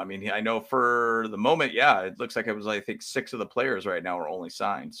don't know. I mean, I know for the moment, it looks like it was, I think 6 of the players right now are only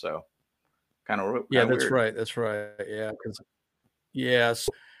signed. So kind of that's weird. Right. That's right. Yeah.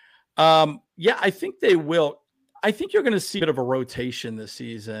 I think they will. I think you're going to see a bit of a rotation this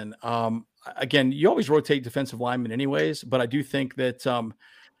season. Again, you always rotate defensive linemen anyways, but I do think that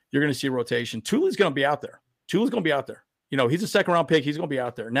you're going to see a rotation. Thule's going to be out there. He's a second round pick. He's going to be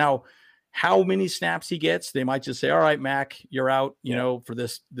out there. Now, how many snaps he gets, they might just say, all right, Mac, you're out, for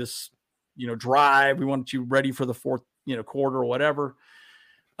this drive. We want you ready for the fourth, quarter or whatever.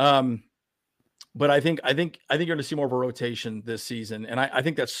 But I think you're going to see more of a rotation this season, and I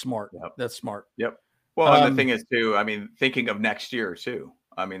think that's smart. That's smart. Yep. Well, and the thing is too, I mean, thinking of next year too.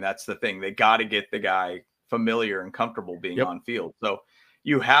 I mean, that's the thing. They got to get the guy familiar and comfortable being on field. So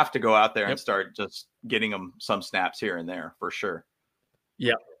you have to go out there and start just getting him some snaps here and there for sure.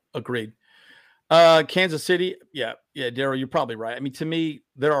 Yeah, agreed. Kansas City. Yeah, Daryl, you're probably right. I mean, to me,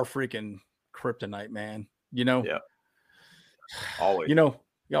 they're our freaking kryptonite, man. Yeah. Always. You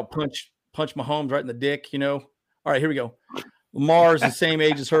got punch Mahomes right in the dick, All right, here we go. Lamar's the same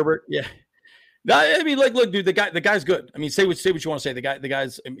age as Herbert. Yeah. No, I mean, look, dude, the guy's good. I mean, say what you want to say. The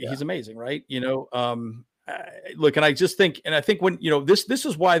guy's he's amazing, right? Look, and I just think, and I think when, this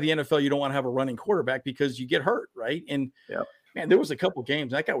is why the NFL, you don't want to have a running quarterback because you get hurt, right? And man, there was a couple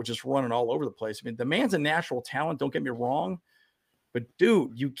games that guy was just running all over the place. I mean, the man's a natural talent. Don't get me wrong. But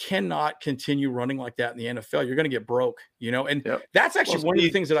dude, you cannot continue running like that in the NFL. You're going to get broke, and that's actually one of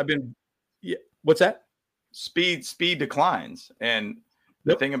the things that I've been. Yeah. What's that? Speed declines. And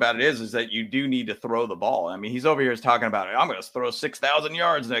the thing about it is that you do need to throw the ball. I mean, he's over here talking about it. I'm going to throw 6,000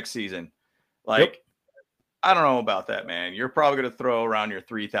 yards next season. I don't know about that, man. You're probably going to throw around your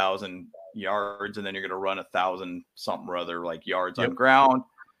 3,000 yards, and then you're going to run 1,000 something or other yards on ground.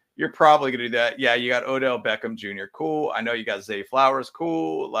 You're probably going to do that. Yeah, you got Odell Beckham Jr. Cool. I know you got Zay Flowers.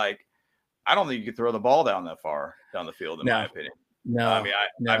 Cool. I don't think you could throw the ball down that far down the field, in my opinion. No, I mean,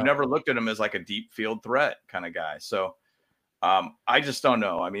 I've never looked at him as a deep field threat kind of guy. So I just don't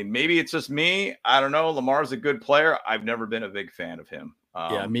know. I mean, maybe it's just me. I don't know. Lamar's a good player. I've never been a big fan of him.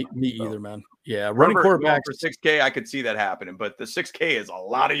 Me either, man. Yeah, running quarterback for 6K, I could see that happening. But the 6K is a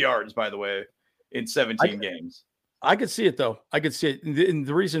lot of yards, by the way, in 17 games. I could see it, though. I could see it. And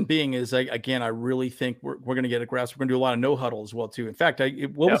the reason being is, again, I really think we're going to get aggressive. We're going to do a lot of no huddle as well, too. In fact,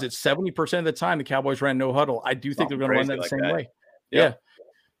 what was it? 70% of the time the Cowboys ran no huddle. I do think they're going to run that the same way. Yeah.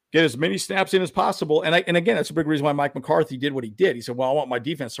 Get as many snaps in as possible. And again, that's a big reason why Mike McCarthy did what he did. He said, well, I want my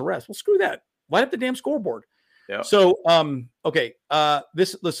defense to rest. Well, screw that. Light up the damn scoreboard. Yeah. So, okay.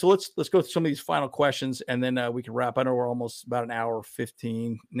 Let's go through some of these final questions and then we can wrap. I know we're almost about an hour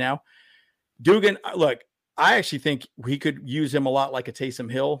 15 now. Dugan, look, I actually think we could use him a lot like a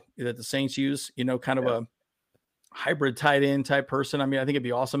Taysom Hill that the Saints use, kind of a hybrid tight end type person. I mean, I think it'd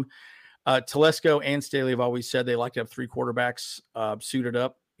be awesome. Telesco and Staley have always said they like to have 3 quarterbacks suited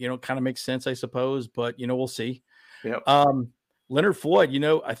up. Kind of makes sense, I suppose, but we'll see. Yep. Leonard Floyd,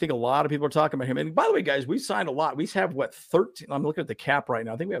 I think a lot of people are talking about him. And by the way, guys, we signed a lot. We have 13. I'm looking at the cap right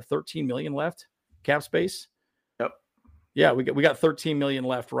now. I think we have 13 million left cap space. Yep. Yeah, we got 13 million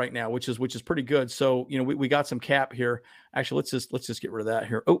left right now, which is pretty good. So, we got some cap here. Actually, let's just get rid of that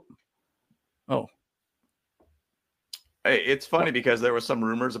here. Oh. Hey, it's funny because there was some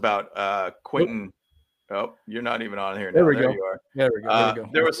rumors about Quentin. Oh, you're not even on here now. There we go. You are. There we go.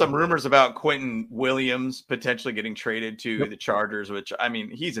 There were some rumors about Quentin Williams potentially getting traded to the Chargers, which, I mean,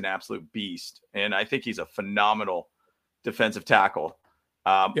 he's an absolute beast. And I think he's a phenomenal defensive tackle.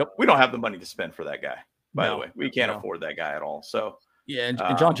 We don't have the money to spend for that guy, by the way. We can't afford that guy at all. So, yeah, and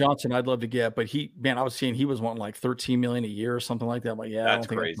John Johnson, I'd love to get, but I was seeing he was wanting like 13 million a year or something like that. I'm like, that's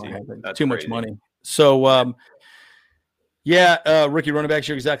crazy. That's too much money. So, rookie running backs,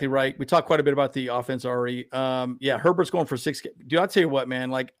 you're exactly right. We talked quite a bit about the offense already. Herbert's going for 6. Dude, I'll tell you what,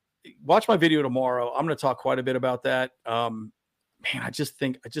 man, like watch my video tomorrow. I'm going to talk quite a bit about that. I just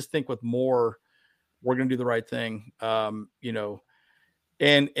think with more, we're going to do the right thing. And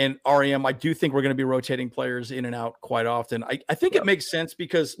REM, I do think we're going to be rotating players in and out quite often. I think it makes sense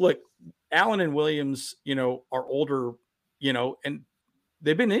because look, Allen and Williams, are older, and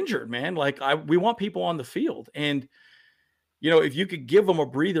they've been injured, man. Like we want people on the field. And, if you could give them a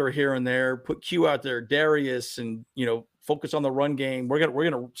breather here and there, put Q out there, Darius, and focus on the run game, we're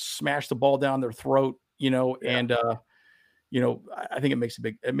gonna smash the ball down their throat, and I think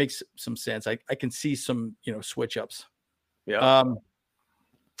it makes some sense. I can see some switch ups. Yeah.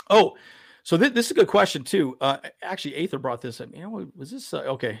 So this is a good question too. Actually, Aether brought this up. Was this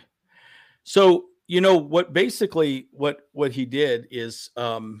okay? So what he did is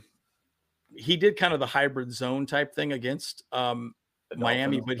he did kind of the hybrid zone type thing against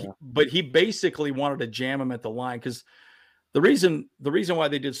Miami, but he basically wanted to jam him at the line because the reason why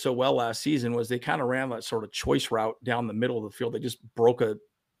they did so well last season was they kind of ran that sort of choice route down the middle of the field. They just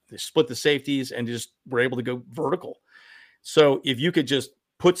they split the safeties and just were able to go vertical. So if you could just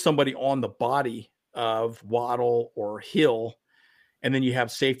put somebody on the body of Waddle or Hill, and then you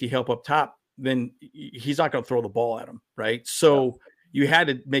have safety help up top, then he's not going to throw the ball at him, right? So you had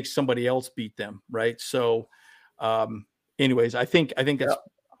to make somebody else beat them, right? So, anyways, I think that's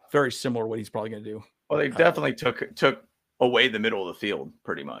very similar to what he's probably going to do. Well, they definitely took away the middle of the field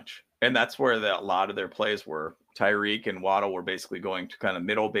pretty much, and that's where a lot of their plays were. Tyreek and Waddle were basically going to kind of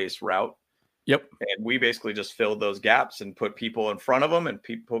middle-based route. Yep. And we basically just filled those gaps and put people in front of them and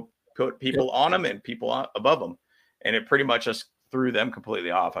put people on them and people above them, and it pretty much just threw them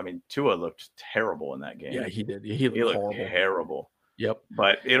completely off. I mean, Tua looked terrible in that game. Yeah, he did. He looked horrible. Terrible. Yep.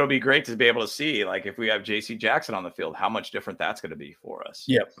 But it'll be great to be able to see, like, if we have JC Jackson on the field, how much different that's going to be for us.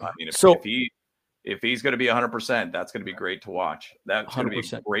 Yep. I mean, if he's going to be 100%, that's going to be great to watch. That's going to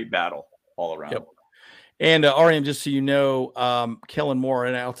be a great battle all around. Yep. And REM, just so you know, Kellen Moore,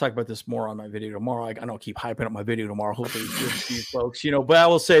 and I'll talk about this more on my video tomorrow. I don't keep hyping up my video tomorrow. Hopefully it's good to you folks, but I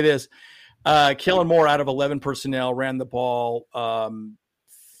will say this. Kellen Moore out of 11 personnel ran the ball 30%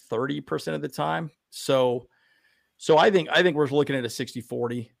 of the time. So I think we're looking at a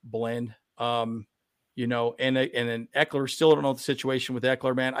 60-40 blend. And then Eckler, still don't know the situation with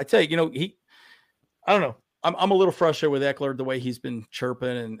Eckler, man. I tell you, I don't know. I'm a little frustrated with Eckler, the way he's been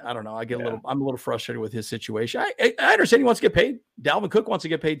chirping, and I don't know. I'm a little frustrated with his situation. I understand he wants to get paid. Dalvin Cook wants to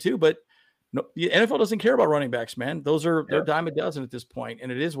get paid too, but no, the NFL doesn't care about running backs, man. They're dime a dozen at this point,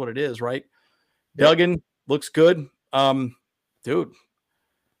 and it is what it is, right? Duggan looks good. Dude,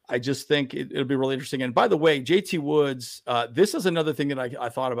 I just think it'll be really interesting. And by the way, JT Woods, this is another thing that I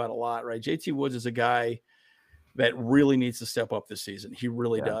thought about a lot, right? JT Woods is a guy that really needs to step up this season. He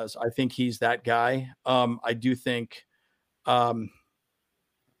really does. I think he's that guy. I do think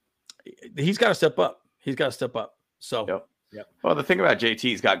he's got to step up. So, Well, the thing about JT,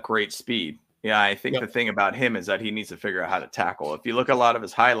 he's got great speed. Yeah, I think the thing about him is that he needs to figure out how to tackle. If you look at a lot of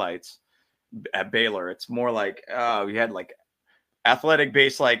his highlights at Baylor, it's more like he had like athletic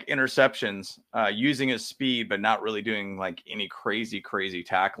based like interceptions using his speed, but not really doing like any crazy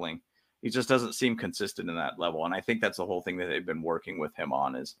tackling. he just doesn't seem consistent in that level. And I think that's the whole thing that they've been working with him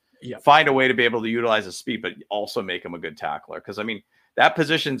on is find a way to be able to utilize his speed, but also make him a good tackler. Because, I mean, that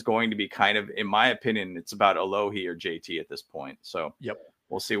position is going to be kind of, in my opinion, it's about Alohi or JT at this point. So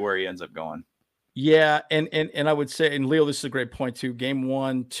we'll see where he ends up going. Yeah, and I would say, and Leo, this is a great point too. Game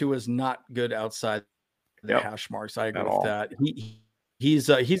 1, Tua is not good outside the hash marks. I agree with that. He's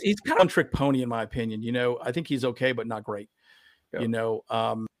kind of one trick pony in my opinion. You know, I think he's okay, but not great. You know,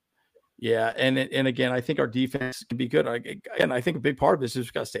 yeah, and again, I think our defense can be good. And I think a big part of this is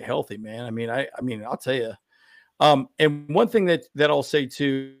we've got to stay healthy, man. I mean, I'll tell you. And one thing that I'll say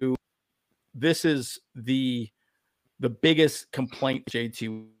too, this is the biggest complaint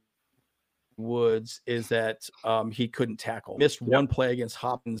JT Woods is that he couldn't tackle. Missed one play against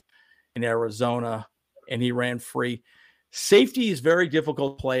Hopkins in Arizona, and he ran free. Safety is very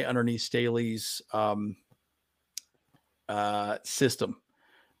difficult to play underneath Staley's system,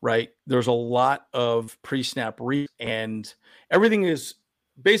 right? There's a lot of pre-snap read, and everything is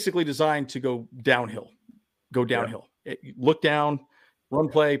basically designed to go downhill. Look down, run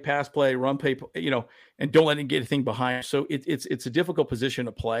play, pass play, run play, and don't let it get anything behind. So it's a difficult position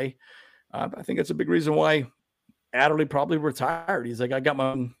to play. I think that's a big reason why Adderley probably retired. He's like,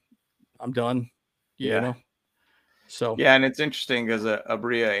 I'm done. You know? So yeah, and it's interesting because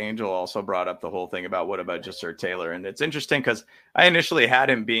Abria Angel also brought up the whole thing about what about Jasir Taylor, and it's interesting because I initially had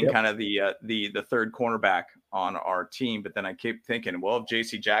him being kind of the third cornerback on our team, but then I kept thinking, well, if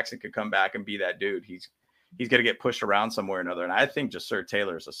J.C. Jackson could come back and be that dude, he's going to get pushed around somewhere or another, and I think Jasir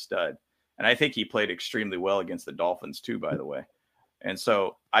Taylor is a stud, and I think he played extremely well against the Dolphins too, by the way. And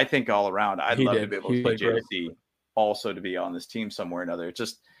so I think all around, I'd love to be able to see JC also to be on this team somewhere or another. It's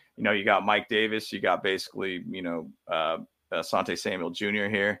just, you got Mike Davis, you got basically, Asante Samuel Jr.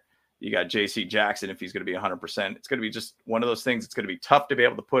 here. You got JC Jackson if he's going to be 100%. It's going to be just one of those things. It's going to be tough to be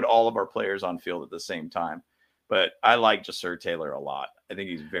able to put all of our players on field at the same time. But I like Jasir Taylor a lot. I think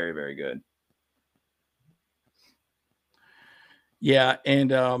he's very, very good. Yeah,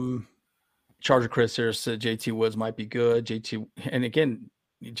 and Charger Chris here said JT Woods might be good. And again,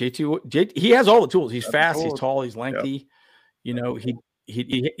 JT, he has all the tools. He's fast, he's tall, he's lengthy. He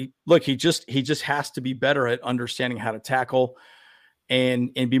just has to be better at understanding how to tackle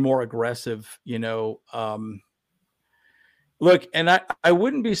and be more aggressive. Look, and I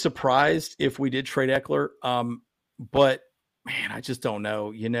wouldn't be surprised if we did trade Eckler, but man, I just don't know.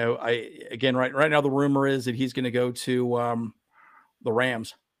 Right now the rumor is that he's going to go to the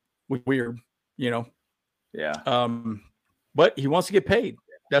Rams. Weird. But he wants to get paid.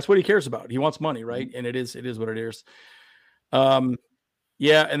 That's what he cares about. He wants money, right? And it is what it is.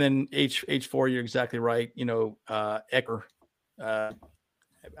 Yeah, and then H4, you're exactly right. Eckler, I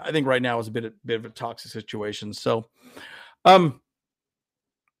think right now is a bit of a toxic situation. So, all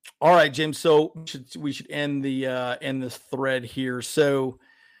right, James. So we should end this thread here. So,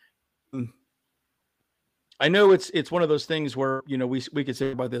 I know it's one of those things where we could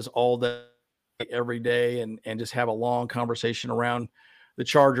say about this all day, every day, and just have a long conversation around the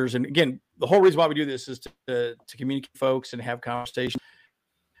Chargers. And again, the whole reason why we do this is to communicate folks and have conversation.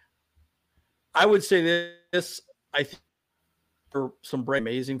 I would say this, I think for some break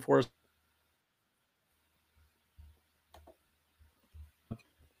amazing for us.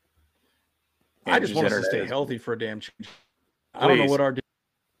 I just want us to stay healthy for a damn change. I don't know what our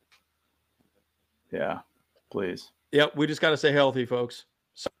please. Yep, we just got to stay healthy, folks.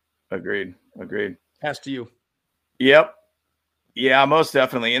 So, agreed. Pass to you. Yep. Yeah, most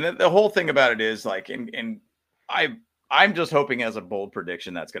definitely. And the whole thing about it is like, and I'm just hoping as a bold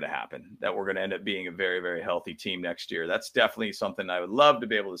prediction that's going to happen, that we're going to end up being a very, very healthy team next year. That's definitely something I would love to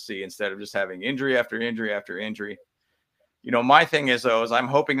be able to see instead of just having injury after injury after injury. My thing is, though, is I'm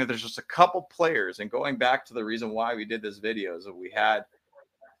hoping that there's just a couple players, and going back to the reason why we did this video is that we had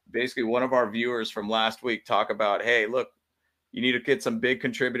basically one of our viewers from last week talk about, hey, look, you need to get some big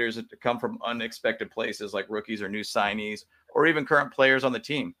contributors to come from unexpected places like rookies or new signees or even current players on the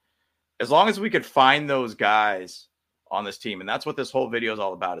team. As long as we could find those guys on this team, and that's what this whole video is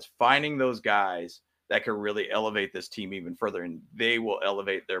all about, is finding those guys that can really elevate this team even further, and they will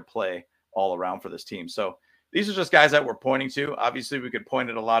elevate their play all around for this team. So these are just guys that we're pointing to. Obviously, we could point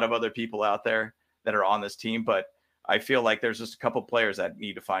at a lot of other people out there that are on this team, but I feel like there's just a couple players that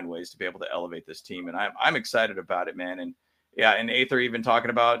need to find ways to be able to elevate this team, and I'm excited about it, man. And yeah, and Aether even talking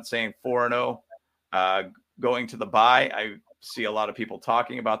about saying 4-0 going to the bye. I see a lot of people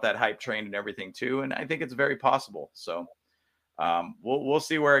talking about that hype train and everything too, and I think it's very possible. So we'll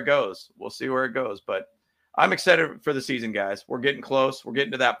see where it goes. But I'm excited for the season, guys. We're getting close. We're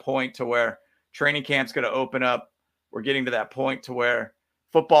getting to that point to where training camp's going to open up. We're getting to that point to where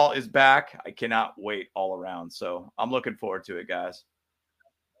football is back. I cannot wait all around. So I'm looking forward to it, guys.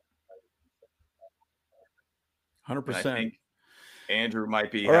 100%. I think Andrew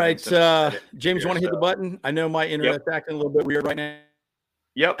might be all right. James, you want to hit the button? I know my internet's acting a little bit weird right now.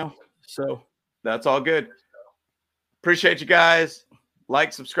 Yep. So that's all good. Appreciate you guys.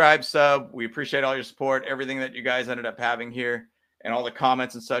 Like, subscribe, sub. We appreciate all your support, everything that you guys ended up having here, and all the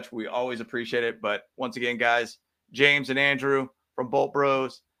comments and such. We always appreciate it. But once again, guys, James and Andrew from Bolt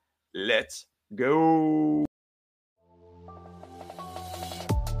Bros, let's go.